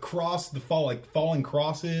angles of the cross, the falling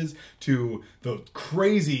crosses, to the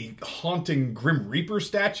crazy haunting Grim Reaper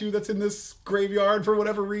statue that's in this graveyard for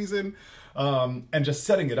whatever reason, and just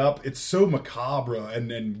setting it up. It's so macabre,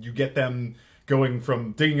 and then you get them going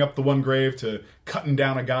from digging up the one grave to cutting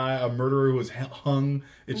down a murderer who was hung.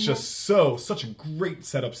 It's just such a great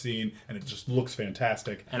setup scene, and it just looks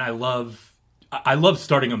fantastic. And I love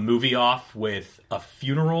starting a movie off with a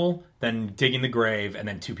funeral, then digging the grave, and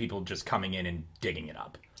then 2 people just coming in and digging it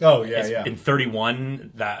up. Oh, yeah. In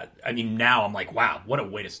 31, now I'm like, wow, what a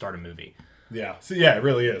way to start a movie. Yeah. So yeah, it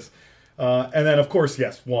really is. And then, of course,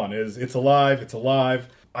 yes, 1 is It's Alive. It's Alive.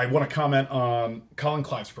 I want to comment on Colin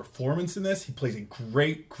Clive's performance in this. He plays a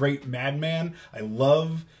great madman. I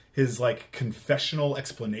love his like confessional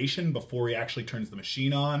explanation before he actually turns the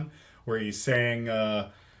machine on, where he's saying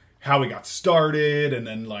how he got started, and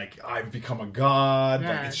then like, I've become a god.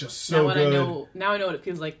 Yeah. Like, it's just so good. Now I know what it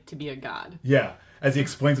feels like to be a god. Yeah, as he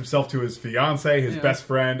explains himself to his fiance, his best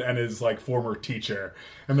friend, and his like former teacher,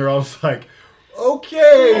 and they're all just like,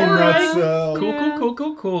 okay, All right.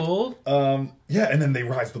 Cool. Yeah, and then they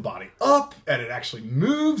rise the body up, and it actually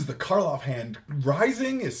moves. The Karloff hand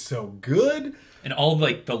rising is so good. And all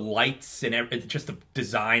like the lights and just the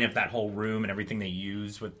design of that whole room and everything they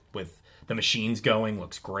use with the machines going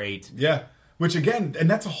looks great. Yeah, which again, and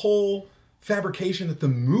that's a whole fabrication that the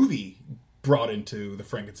movie brought into the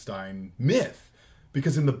Frankenstein myth,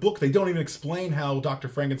 because in the book they don't even explain how Dr.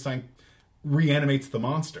 Frankenstein reanimates the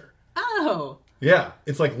monster. Oh. Yeah,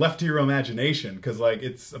 it's like left to your imagination, because like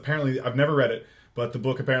it's apparently, I've never read it, but the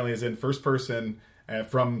book apparently is in first person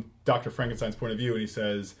from Dr. Frankenstein's point of view, and he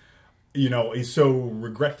says, he's so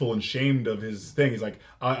regretful and shamed of his thing. He's like,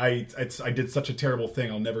 I did such a terrible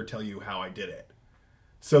thing, I'll never tell you how I did it.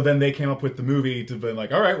 So then they came up with the movie to be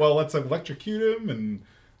like, all right, well, let's electrocute him and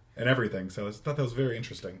everything. So I thought that was very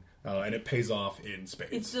interesting, and it pays off in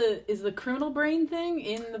spades. Is the criminal brain thing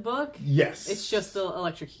in the book? Yes. It's just the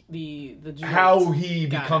how he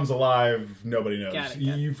Got becomes alive, nobody knows. Got it.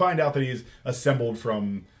 You find out that he's assembled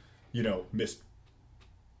from,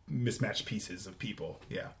 mismatched pieces of people.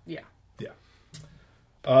 Yeah. Yeah.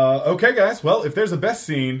 Okay, guys. Well, if there's a best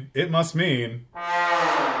scene, it must mean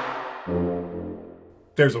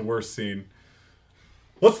there's a worst scene.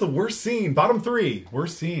 What's the worst scene? Bottom 3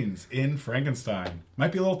 worst scenes in Frankenstein.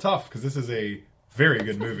 Might be a little tough because this is a very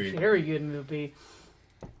good movie. Very good movie.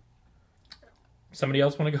 Somebody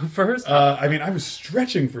else want to go first? I was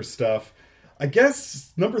stretching for stuff. I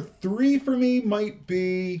guess number 3 for me might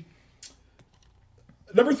be...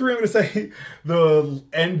 Number 3, I'm going to say the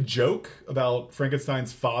end joke about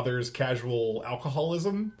Frankenstein's father's casual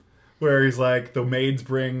alcoholism, where he's like, the maids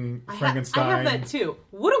bring Frankenstein. I have that too.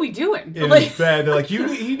 What are we doing? In his bed. They're like,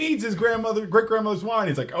 he needs his great-grandmother's wine.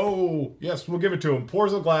 He's like, oh, yes, we'll give it to him.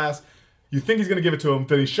 Pours a glass. You think he's going to give it to him.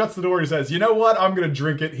 Then he shuts the door and he says, you know what? I'm going to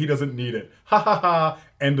drink it. He doesn't need it. Ha ha ha.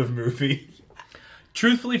 End of movie.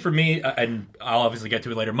 Truthfully, for me, and I'll obviously get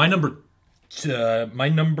to it later, my number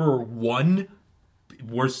 1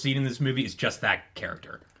 worst scene in this movie is just that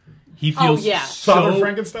character. He feels Father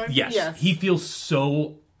Frankenstein? Yes. He feels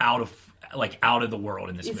so out of the world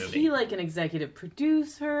in this movie. Is he like an executive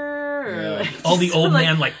producer? Or like, all the old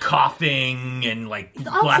man like coughing and like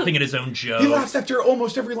laughing at his own jokes. He laughs after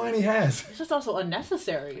almost every line he has. It's just also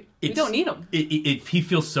unnecessary. We don't need him. He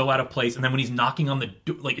feels so out of place. And then when he's knocking on the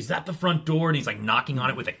door, like, is that the front door? And he's like knocking on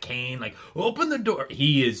it with a cane, like, open the door.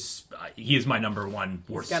 He is my number 1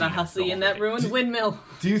 worst. He's got a hussy in that ruined windmill.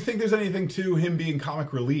 Do you think there's anything to him being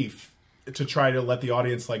comic relief to try to let the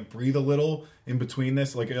audience like breathe a little in between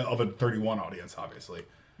this, like of a 31 audience, obviously?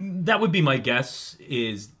 That would be my guess.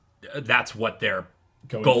 Is that's what their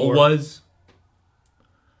Going goal for. was.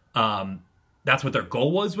 That's what their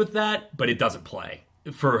goal was with that, but it doesn't play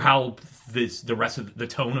for how the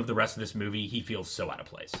tone of the rest of this movie. He feels so out of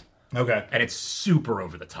place. Okay, and it's super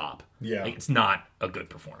over the top. Yeah, like, it's not a good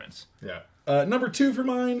performance. Yeah. Number 2 for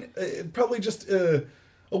mine, probably just a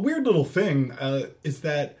weird little thing is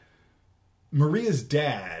that Maria's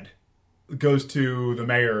dad goes to the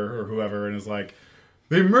mayor or whoever and is like,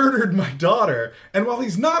 they murdered my daughter. And while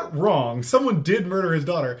he's not wrong, someone did murder his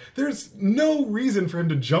daughter. There's no reason for him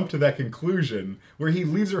to jump to that conclusion where he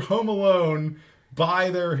leaves her home alone by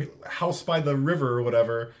their house by the river or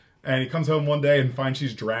whatever. And he comes home one day and finds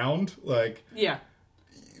she's drowned. Like, yeah.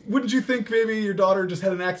 Wouldn't you think maybe your daughter just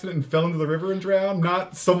had an accident and fell into the river and drowned?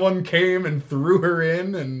 Not someone came and threw her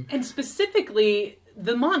in and specifically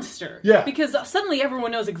the monster. Yeah. Because suddenly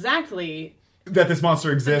everyone knows exactly that this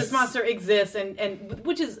monster exists. This monster exists, and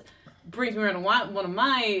which brings me around to one of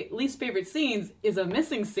my least favorite scenes is a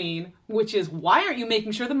missing scene, which is, why aren't you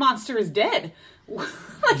making sure the monster is dead?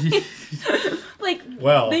 They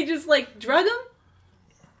just like drug him.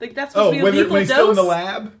 Like, that's supposed to be a lethal when he's dose. Still in the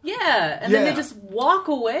lab? Yeah, and then they just walk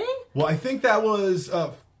away? Well, I think that was...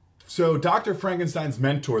 so Dr. Frankenstein's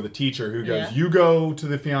mentor, the teacher, who goes, you go to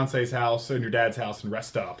the fiance's house and your dad's house and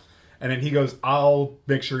rest up. And then he goes, I'll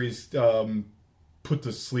make sure he's put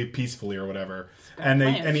to sleep peacefully or whatever. And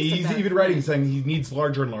he's even writing, saying he needs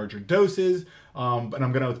larger and larger doses, and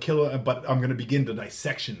I'm going to kill it, but I'm going to begin the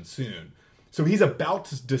dissection soon. So he's about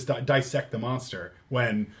to dissect the monster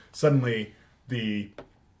when suddenly the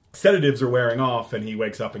sedatives are wearing off and he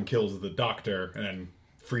wakes up and kills the doctor and then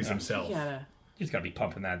frees himself. He's got to be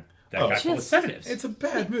pumping that guy full of sedatives. It's a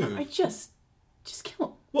bad move. I just kill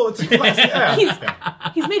him. Well, it's a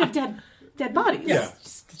classic. He's made of dead bodies. Yeah.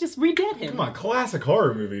 Just re-dead him. Come on, classic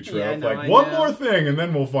horror movie trope. Yeah, no, one more thing and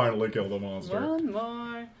then we'll finally kill the monster. One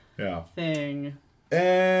more thing.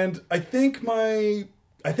 And I think my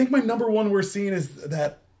number 1 worst scene is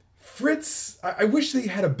that Fritz, I wish they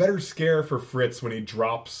had a better scare for Fritz when he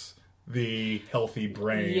drops the healthy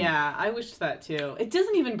brain. Yeah, I wished that too. It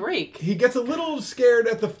doesn't even break. He gets a little scared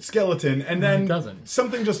at the skeleton, and then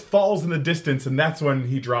something just falls in the distance, and that's when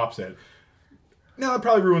he drops it. Now, it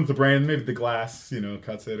probably ruins the brain. Maybe the glass,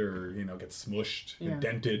 cuts it, or, gets smushed,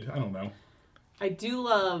 dented. I don't know. I do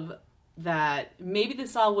love that maybe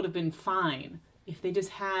this all would have been fine if they just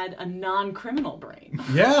had a non-criminal brain.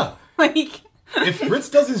 Yeah. Like... If Fritz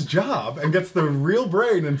does his job and gets the real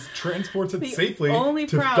brain and transports it safely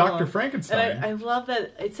to Dr. Frankenstein. And I love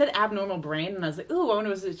that it said abnormal brain, and I was like, ooh, I wonder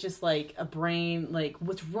was it just like a brain, like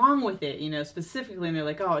what's wrong with it, specifically, and they're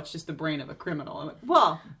like, oh, it's just the brain of a criminal. I'm like,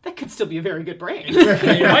 well, that could still be a very good brain.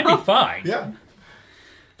 It might be fine. Yeah.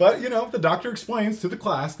 But, the doctor explains to the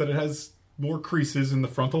class that it has more creases in the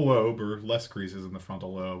frontal lobe or less creases in the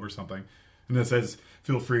frontal lobe or something. And it says,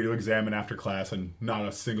 feel free to examine after class, and not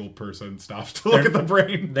a single person stops to look at the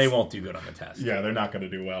brain. They won't do good on the test. Yeah, they're not going to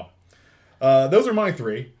do well. Those are my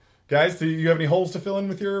 3. Guys, do you have any holes to fill in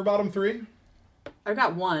with your bottom 3? I've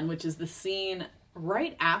got one, which is the scene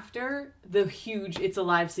right after the huge It's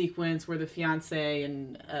Alive sequence where the fiancé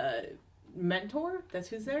and mentor, that's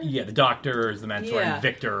who's there? Yeah, the doctor is the mentor, and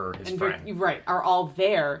Victor, his friend. Right, are all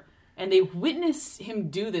there. And they witness him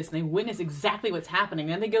do this, and they witness exactly what's happening.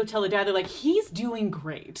 And then they go tell the dad, they're like, he's doing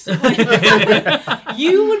great. Like,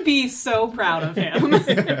 you would be so proud of him.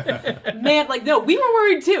 Man, no, we were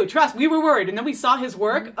worried too. Trust, we were worried. And then we saw his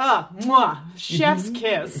work. Chef's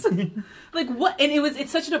kiss. Like what? And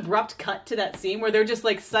it's such an abrupt cut to that scene where they're just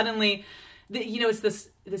like suddenly, it's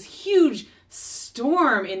this huge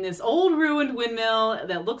storm in this old ruined windmill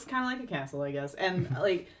that looks kind of like a castle, I guess, and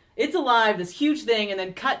like it's alive, this huge thing, and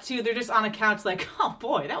then cut to they're just on a couch like, oh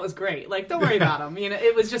boy, that was great. Like, don't worry about them.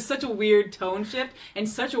 It was just such a weird tone shift and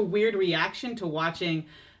such a weird reaction to watching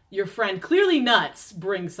your friend, clearly nuts,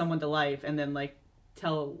 bring someone to life and then like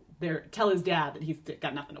tell his dad that he's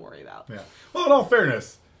got nothing to worry about. Yeah. Well, in all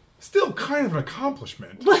fairness, still kind of an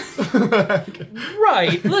accomplishment.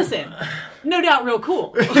 Right. Listen, no doubt real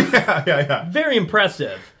cool. Yeah. Very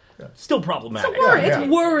impressive. Still problematic. It's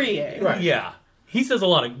worrying. Right. Yeah. He says a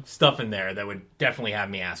lot of stuff in there that would definitely have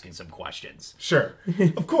me asking some questions. Sure.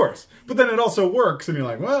 Of course. But then it also works, and you're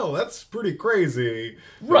like, well, that's pretty crazy.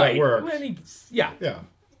 Right. That works. Well, yeah. Yeah.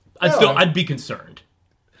 I'd be concerned.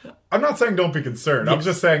 I'm not saying don't be concerned. I'm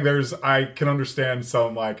just saying I can understand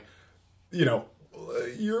some, like,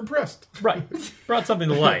 you're impressed. Right. Brought something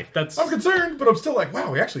to life. That's. I'm concerned, but I'm still like,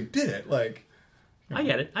 wow, we actually did it. Like, I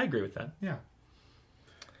get it. I agree with that. yeah.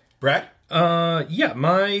 Brad? Yeah,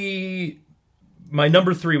 my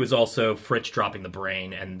number 3 was also Fritz dropping the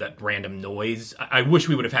brain and that random noise. I wish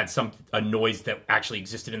we would have had a noise that actually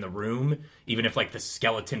existed in the room, even if like the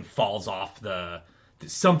skeleton falls off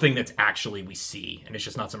something that's actually we see, and it's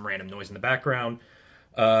just not some random noise in the background.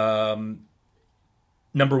 My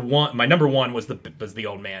number 1 was the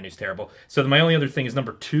old man who's terrible. So my only other thing is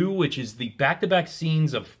number 2, which is the back-to-back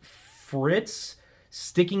scenes of Fritz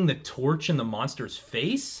sticking the torch in the monster's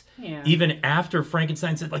face, even after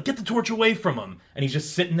Frankenstein said, like, get the torch away from him. And he's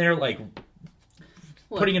just sitting there, like,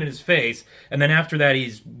 putting it in his face. And then after that,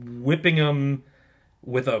 he's whipping him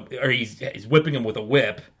he's whipping him with a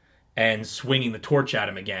whip and swinging the torch at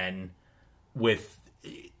him again with...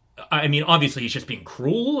 I mean, obviously, he's just being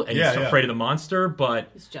cruel, and he's afraid of the monster, but...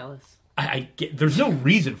 He's jealous. There's no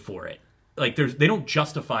reason for it. Like, they don't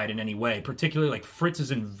justify it in any way, particularly, like, Fritz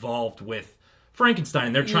is involved with Frankenstein,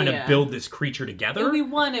 and they're trying to build this creature together. It would be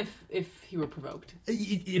one if he were provoked.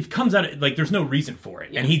 It comes out like there's no reason for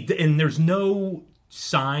it, and there's no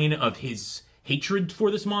sign of his hatred for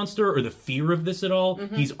this monster or the fear of this at all.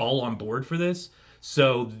 Mm-hmm. He's all on board for this,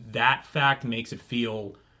 so that fact makes it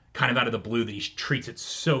feel kind of out of the blue that he treats it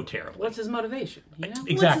so terribly. What's his motivation?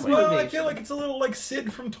 Exactly. Well, I feel like it's a little like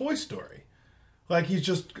Sid from Toy Story. Like, he's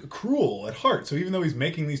just cruel at heart. So even though he's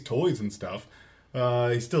making these toys and stuff,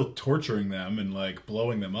 he's still torturing them and, like,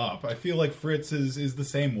 blowing them up. I feel like Fritz is the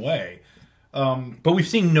same way. But we've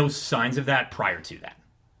seen no signs of that prior to that.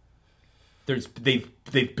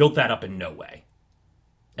 They've built that up in no way.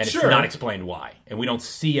 And it's not explained why. And we don't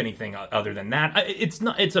see anything other than that. It's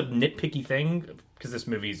a nitpicky thing, because this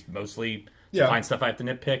movie's mostly find stuff I have to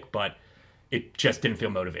nitpick, but it just didn't feel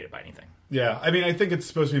motivated by anything. Yeah, I mean, I think it's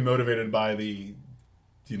supposed to be motivated by the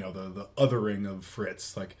othering of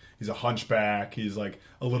Fritz. Like, he's a hunchback, he's like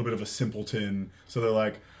a little bit of a simpleton, so they're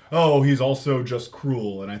like, oh, he's also just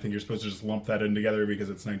cruel, and I think you're supposed to just lump that in together because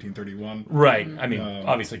it's 1931. Right. I mean,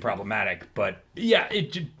 obviously problematic, but yeah,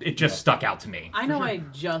 it just stuck out to me. I know I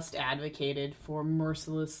just advocated for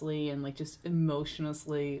mercilessly and like just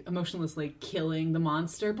emotionlessly killing the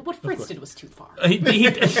monster, but what Fritz did was too far.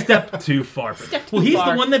 He stepped too far. He's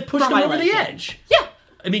the one that pushed him over the edge. Yeah.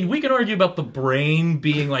 I mean, we can argue about the brain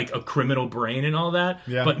being like a criminal brain and all that,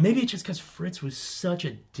 but maybe it's just because Fritz was such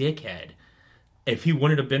a dickhead. If he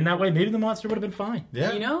wouldn't have been that way, maybe the monster would have been fine.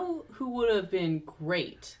 Yeah. You know who would have been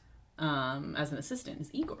great as an assistant is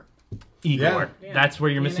Igor. Igor. Yeah. That's where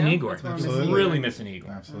you're missing Igor. Absolutely. Really missing Igor.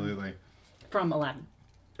 Absolutely. From Aladdin.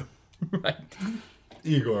 Right.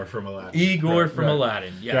 Igor from Aladdin.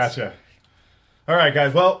 Aladdin, yes. Gotcha. All right,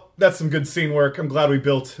 guys. Well, that's some good scene work. I'm glad we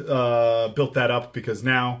built that up, because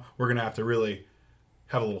now we're going to have to really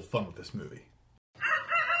have a little fun with this movie.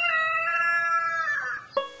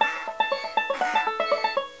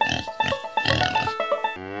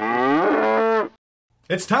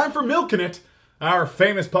 It's time for Milkin' It, our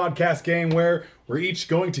famous podcast game where we're each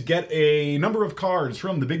going to get a number of cards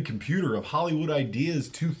from the big computer of Hollywood Ideas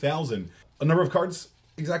 2000. A number of cards,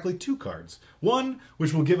 exactly 2 cards. One,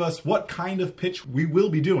 which will give us what kind of pitch we will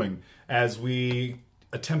be doing as we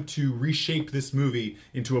attempt to reshape this movie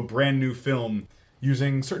into a brand new film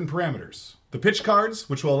using certain parameters. The pitch cards,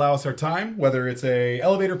 which will allow us our time, whether it's a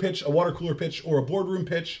elevator pitch, a water cooler pitch, or a boardroom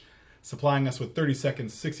pitch, supplying us with 30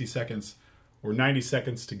 seconds, 60 seconds, or 90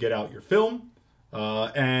 seconds to get out your film,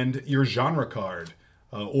 and your genre card,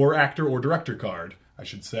 or actor or director card, I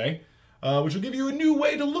should say, which will give you a new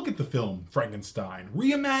way to look at the film Frankenstein,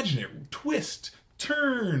 reimagine it, twist,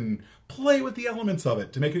 turn, play with the elements of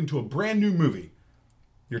it to make it into a brand new movie.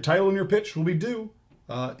 Your title and your pitch will be due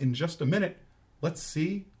in just a minute. let's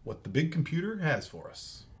see what the big computer has for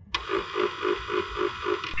us.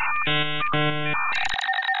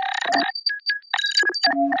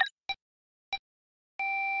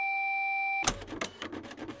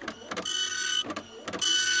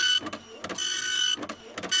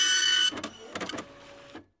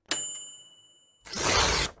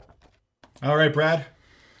 All right, Brad.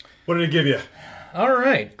 What did it give you? All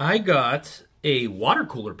right, I got a water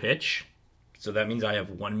cooler pitch, so that means I have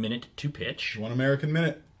 1 minute to pitch. 1 American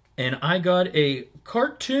minute. And I got a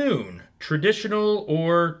cartoon, traditional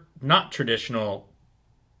or not traditional,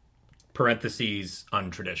 parentheses,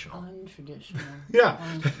 untraditional. Untraditional. Yeah.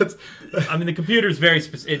 I mean, the computer's very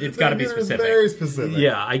specific. It's got to be specific. Very specific.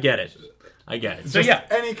 Yeah, I get it. So,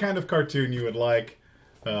 Just any kind of cartoon you would like.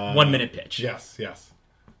 1 minute pitch. Yes.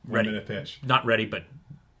 Ready. 1 minute pitch. Not ready, but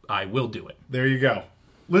I will do it. There you go.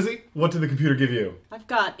 Lizzie, what did the computer give you? I've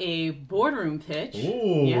got a boardroom pitch.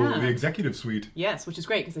 Ooh, Yeah. the executive suite. Yes, which is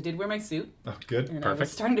great because I did wear my suit. Oh, good. And I was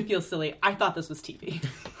Perfect. starting to feel silly. I thought this was TV.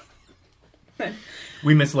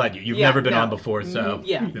 We misled you. You've Yeah, never been no. on before, so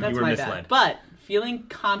Yeah, you that's were my misled. bad. But feeling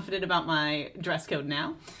confident about my dress code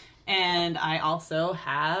now. And I also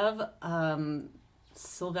have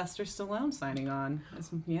Sylvester Stallone signing on.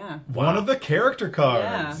 Yeah. One of the character cards.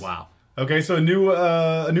 Yeah. Wow. Okay, so a new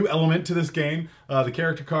element to this game. The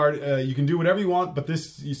character card, you can do whatever you want, but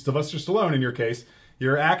this Sylvester Stallone, in your case,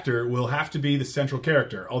 your actor will have to be the central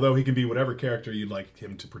character, although he can be whatever character you'd like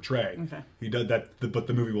him to portray. Okay. He does that, but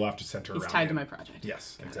the movie will have to center He's around tied him. to my project.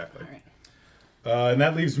 Yes, exactly. All right. And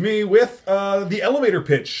that leaves me with the elevator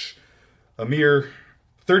pitch. A mere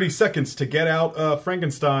 30 seconds to get out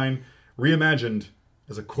Frankenstein reimagined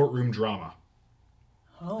as a courtroom drama.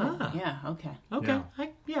 Oh, yeah, okay. Okay.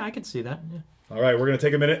 Yeah. I can see that. Yeah. All right, we're going to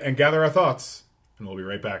take a minute and gather our thoughts, and we'll be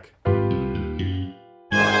right back.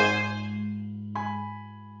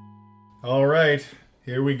 All right,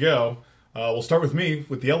 here we go. We'll start with me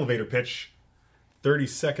with the elevator pitch. 30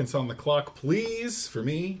 seconds on the clock, please, for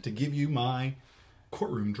me to give you my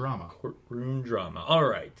courtroom drama. Courtroom drama. All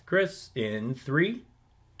right, Chris, in 3,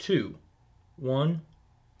 2, 1.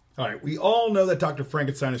 All right, we all know that Dr.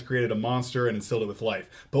 Frankenstein has created a monster and instilled it with life.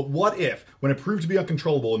 But what if, when it proved to be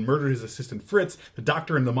uncontrollable and murdered his assistant Fritz, the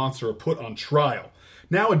doctor and the monster are put on trial?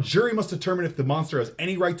 Now a jury must determine if the monster has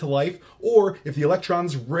any right to life, or if the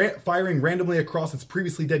electrons firing randomly across its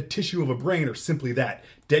previously dead tissue of a brain are simply that,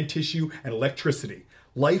 dead tissue and electricity.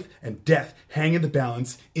 Life and death hang in the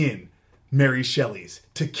balance in Mary Shelley's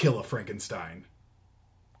To Kill a Frankenstein.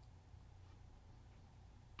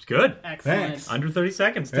 It's good. Excellent. Thanks. Under 30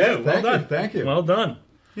 seconds, too. Yeah, well done. thank you. Well done.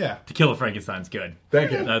 Yeah, To Kill a Frankenstein's good.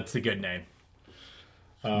 thank you. That's a good name.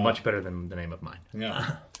 Much better than the name of mine.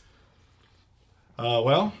 Yeah.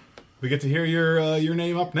 Well, we get to hear your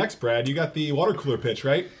name up next, Brad. You got the water cooler pitch,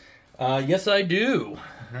 right? Yes, I do. All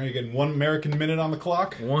right, you're getting 1 American minute on the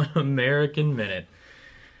clock. 1 American minute.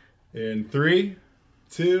 In 3,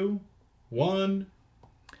 2, 1.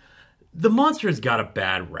 The monster's got a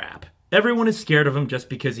bad rap. Everyone is scared of him just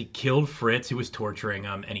because he killed Fritz, who was torturing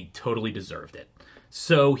him, and he totally deserved it.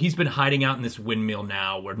 So he's been hiding out in this windmill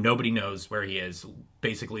now where nobody knows where he is,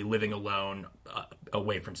 basically living alone,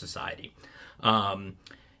 away from society.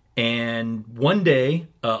 And one day,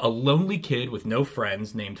 a lonely kid with no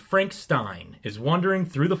friends named Frank Stein is wandering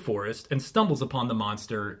through the forest and stumbles upon the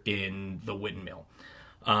monster in the windmill.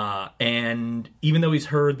 And even though he's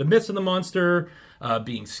heard the myths of the monster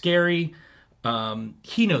being scary,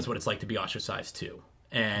 he knows what it's like to be ostracized too.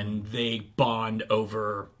 And they bond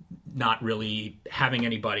over not really having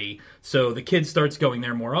anybody. So the kid starts going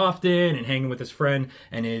there more often and hanging with his friend,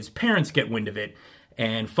 and his parents get wind of it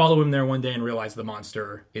and follow him there one day and realize the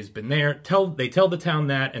monster has been there. They tell the town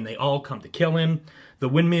that, and they all come to kill him. The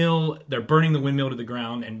windmill, they're burning the windmill to the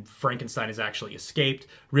ground, and Frankenstein has actually escaped,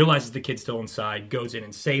 realizes the kid's still inside, goes in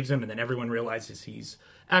and saves him, and then everyone realizes he's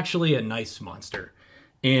actually a nice monster.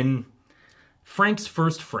 In Frank's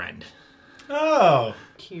First Friend. Oh,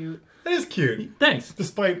 Cute. that is cute. Thanks.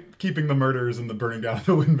 Despite keeping the murders and the burning down of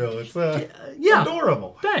the windmill, it's Yeah.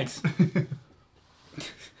 adorable. Thanks.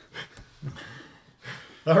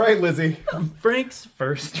 All right, Lizzie. Frank's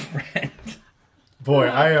First Friend. Boy,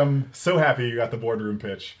 I am so happy you got the boardroom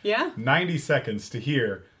pitch. Yeah? 90 seconds to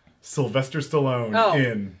hear Sylvester Stallone Oh.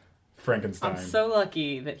 in Frankenstein. I'm so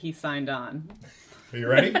lucky that he signed on. Are you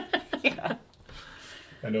ready? Yeah.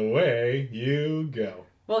 And away you go.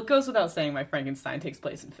 Well, it goes without saying my Frankenstein takes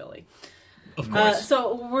place in Philly. Of course.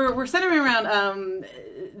 So we're centering around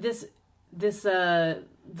this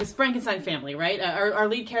Frankenstein family, right? Our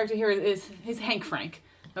lead character here is Hank Frank.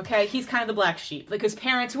 Okay, he's kind of the black sheep. Like his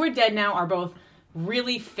parents, who are dead now, are both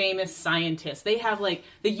really famous scientists. They have like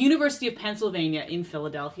the University of Pennsylvania in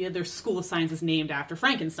Philadelphia. Their School of Science is named after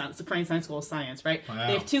Frankenstein. It's the Frankenstein School of Science, right? Wow.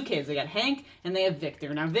 They have 2 kids. They got Hank and they have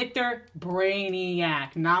Victor. Now Victor,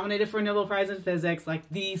 brainiac, nominated for a Nobel Prize in Physics, like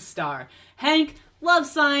the star. Hank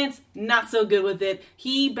loves science, not so good with it.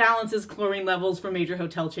 He balances chlorine levels for major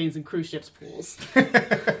hotel chains and cruise ships pools.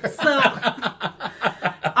 So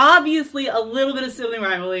obviously a little bit of sibling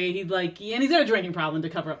rivalry. And he's got a drinking problem to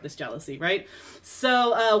cover up this jealousy, right?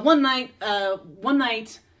 So one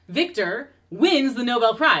night, Victor wins the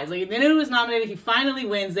Nobel Prize. Like, the minute he was nominated, he finally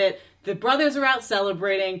wins it. The brothers are out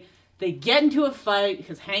celebrating. They get into a fight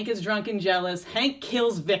because Hank is drunk and jealous. Hank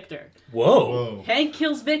kills Victor. Whoa. Hank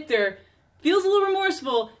kills Victor, feels a little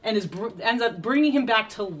remorseful, and ends up bringing him back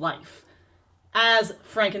to life as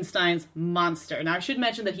Frankenstein's monster. Now, I should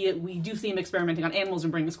mention that we do see him experimenting on animals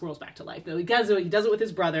and bringing squirrels back to life. Though he does it with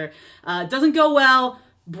his brother. Doesn't go well.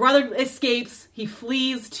 Brother escapes. He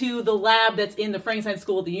flees to the lab that's in the Frankenstein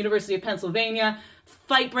School at the University of Pennsylvania.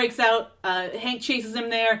 Fight breaks out. Hank chases him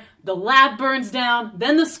there. The lab burns down.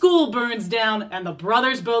 Then the school burns down. And the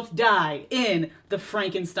brothers both die in the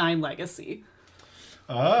Frankenstein legacy.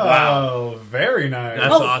 Oh, Wow. Very nice.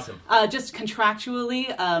 That's awesome. Just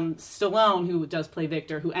contractually, Stallone, who does play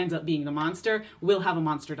Victor, who ends up being the monster, will have a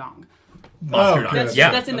monster dong. Monster good. Dogs.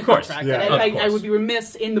 Yeah, That's in the of course. contract. Yeah, And of I course. would be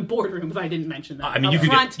remiss in the boardroom if I didn't mention that. I mean, you Up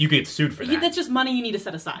could front, get sued for that. that's just money you need to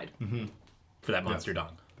set aside. For that monster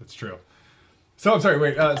dog. That's true. So, I'm sorry,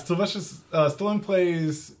 wait. Sylvester Stallone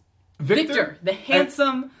plays Victor? The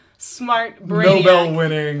handsome, smart,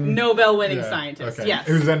 brainiac, Nobel-winning yeah, scientist. Okay. Yes.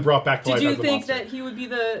 Who's then brought back to life Did you as the think monster. that he would be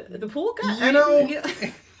the pool guy? You know,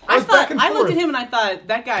 I was back and I looked forth. at him and I thought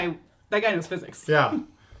that guy knows physics. Yeah.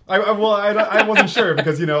 I wasn't sure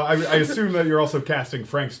because, I assume that you're also casting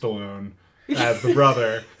Frank Stallone as the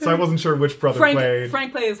brother. So I wasn't sure which brother played.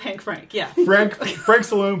 Frank plays Hank Frank. Yeah. Frank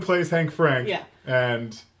Stallone plays Hank Frank. Yeah.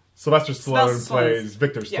 And Sylvester Stallone plays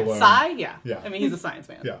Victor Yeah. Stallone. Cy. Yeah. Yeah. I mean, he's a science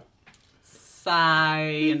man. Yeah.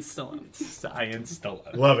 Science Stallone. Science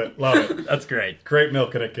Stallone. Love it. Love it. That's great. Great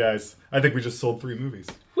milking it, guys. I think we just sold 3 movies.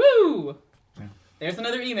 Woo! There's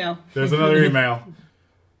another email. There's another email.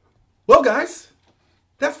 Well, guys,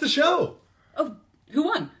 that's the show. Oh, who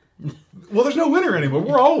won? Well, there's no winner anymore.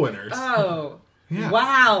 We're all winners. Oh. Yeah.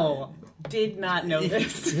 Wow. Did not know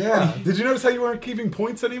this. Yeah. Did you notice how you weren't keeping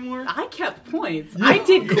points anymore? I kept points. I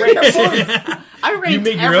did great. I ranked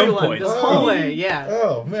made your own everyone points. this whole way. Yeah.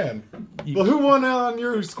 Oh, man. Well, who won on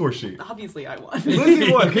your score sheet? Obviously, I won.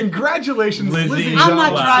 Lizzie won. Congratulations, Lizzie. Lizzie. I'm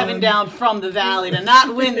not Johnson. driving down from the valley to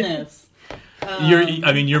not win this.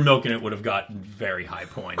 Your milking it would have gotten very high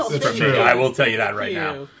points. Oh, That's from me. true. I will tell you that Thank right you.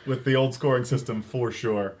 now. With the old scoring system, for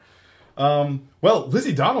sure. Well,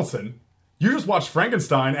 Lizzie Donaldson, you just watched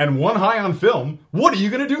Frankenstein and won high on film. What are you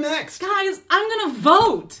going to do next? Guys, I'm going to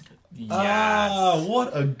vote. Yes.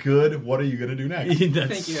 What are you going to do next?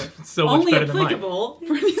 That's Thank you. so much Only better than mine. applicable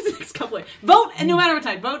for these next couple of vote, and no matter what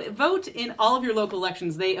time, vote in all of your local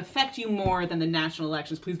elections. They affect you more than the national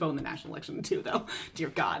elections. Please vote in the national election too, though. Dear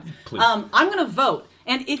God. Please. I'm going to vote.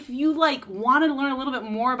 And if you want to learn a little bit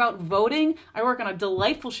more about voting, I work on a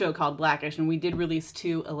delightful show called Blackish, and we did release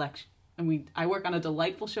 2 elections. And I work on a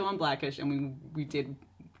delightful show on Blackish, and we did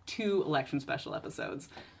 2 election special episodes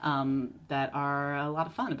that are a lot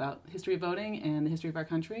of fun about the history of voting and the history of our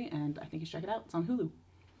country, and I think you should check it out. It's on Hulu.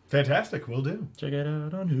 Fantastic. Will do. Check it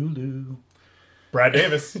out on Hulu. Brad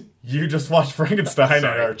Davis, you just watched Frankenstein and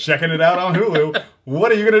Sorry. are checking it out on Hulu.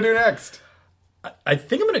 What are you going to do next? I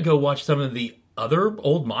think I'm going to go watch some of the other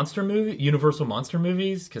old Universal monster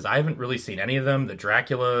movies, because I haven't really seen any of them. The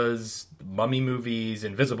Draculas, the Mummy movies,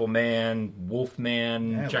 Invisible Man,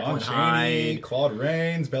 Wolfman, Jekyll and Hyde. Claude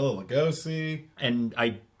Rains, Bela Lugosi. And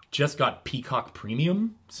I just got Peacock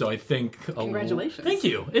Premium, so I think... Congratulations. Thank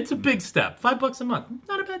you. It's a big step. $5 a month.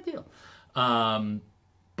 Not a bad deal.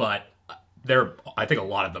 But I think a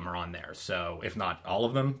lot of them are on there, so if not all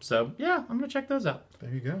of them. So, yeah, I'm going to check those out. There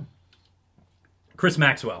you go. Chris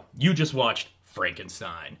Maxwell, you just watched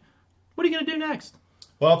Frankenstein. What are you going to do next?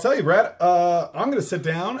 Well, I'll tell you, Brad, I'm going to sit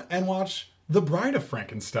down and watch The Bride of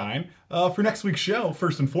Frankenstein for next week's show,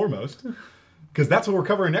 first and foremost, because that's what we're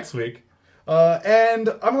covering next week. And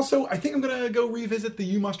I think I'm going to go revisit the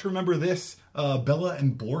You Must Remember This Bella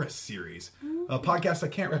and Boris series, a podcast I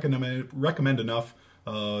can't recommend enough.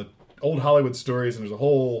 Old Hollywood stories, and there's a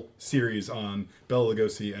whole series on Bela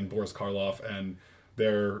Lugosi and Boris Karloff and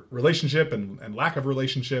their relationship and lack of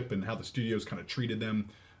relationship and how the studios kind of treated them.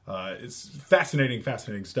 It's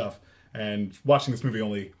fascinating stuff. And watching this movie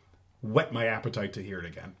only whet my appetite to hear it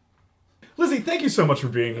again. Lizzie, thank you so much for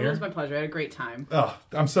being It here. was my pleasure. I had a great time. Oh,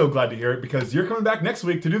 I'm so glad to hear it because you're coming back next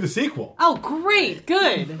week to do the sequel. Oh, great.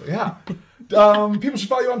 Good. Yeah. People should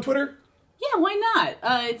follow you on Twitter. Yeah, why not?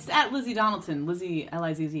 It's at Lizzie Donaldson. Lizzie,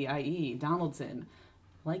 Lizzie, Donaldson.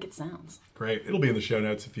 Like it sounds. Great. It'll be in the show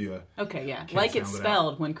notes if you... Okay, yeah. Can't Like it's sound it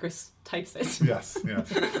spelled when Chris types it. Yes,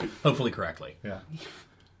 yes. Hopefully correctly. Yeah.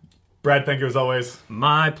 Brad, thank you as always.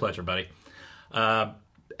 My pleasure, buddy.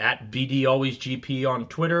 At BDAlwaysGP on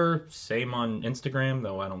Twitter. Same on Instagram,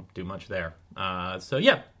 though I don't do much there. So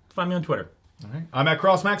yeah, find me on Twitter. All right. I'm at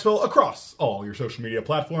Cross Maxwell across all your social media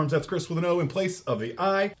platforms. That's Chris with an O in place of the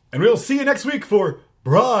I. And we'll see you next week for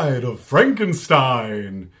Bride of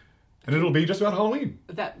Frankenstein. And it'll be just about Halloween.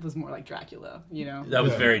 That was more like Dracula, you know? That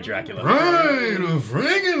was very Dracula. Bride of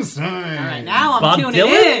Frankenstein. All right, now I'm Bob tuning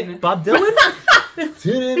Dylan? in. Bob Dylan?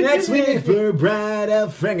 Tune in next week for Bride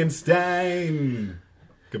of Frankenstein.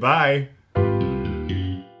 Goodbye.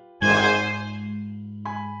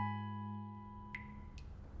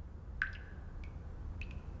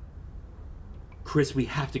 Chris, we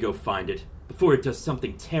have to go find it before it does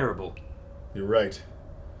something terrible. You're right.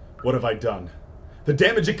 What have I done? The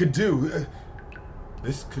damage it could do.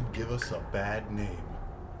 This could give us a bad name.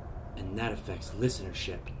 And that affects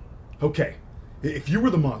listenership. Okay, if you were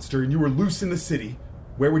the monster and you were loose in the city,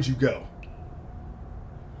 where would you go?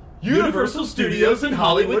 Universal Studios in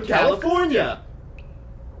Hollywood, California.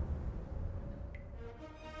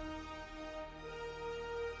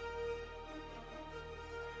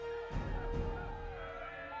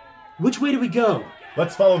 Which way do we go?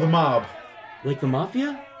 Let's follow the mob. Like the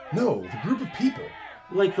Mafia? No, the group of people.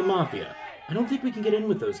 Like the Mafia. I don't think we can get in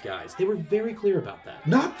with those guys. They were very clear about that.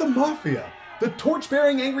 Not the Mafia. The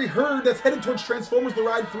torch-bearing angry herd that's headed towards Transformers The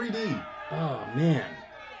Ride 3D. Oh, man.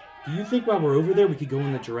 Do you think while we're over there we could go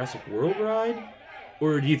on the Jurassic World ride?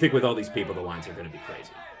 Or do you think with all these people the lines are going to be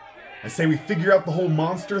crazy? I say we figure out the whole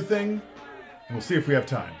monster thing, and we'll see if we have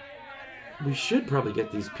time. We should probably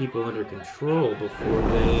get these people under control before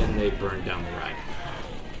they burn down the ride.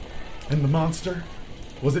 And the monster?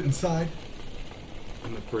 Was it inside?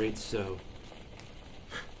 I'm afraid so.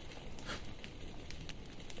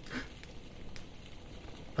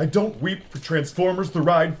 I don't weep for Transformers The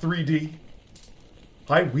Ride 3D.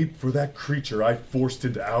 I weep for that creature I forced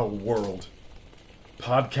into our world.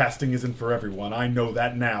 Podcasting isn't for everyone, I know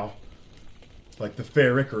that now. Like the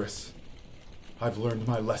fair Icarus, I've learned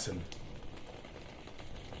my lesson.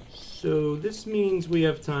 So this means we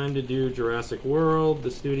have time to do Jurassic World, the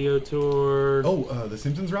studio tour. Oh, the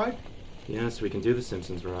Simpsons ride? Yes, we can do the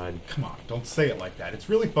Simpsons ride. Come on, don't say it like that. It's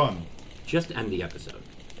really fun. Just end the episode.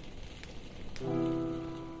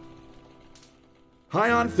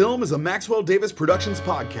 High on Film is a Maxwell Davis Productions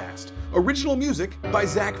podcast. Original music by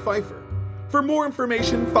Zach Pfeiffer. For more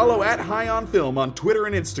information, follow at High on Film on Twitter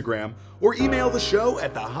and Instagram, or email the show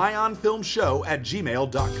at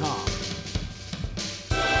thehighnonfilmshow@gmail.com.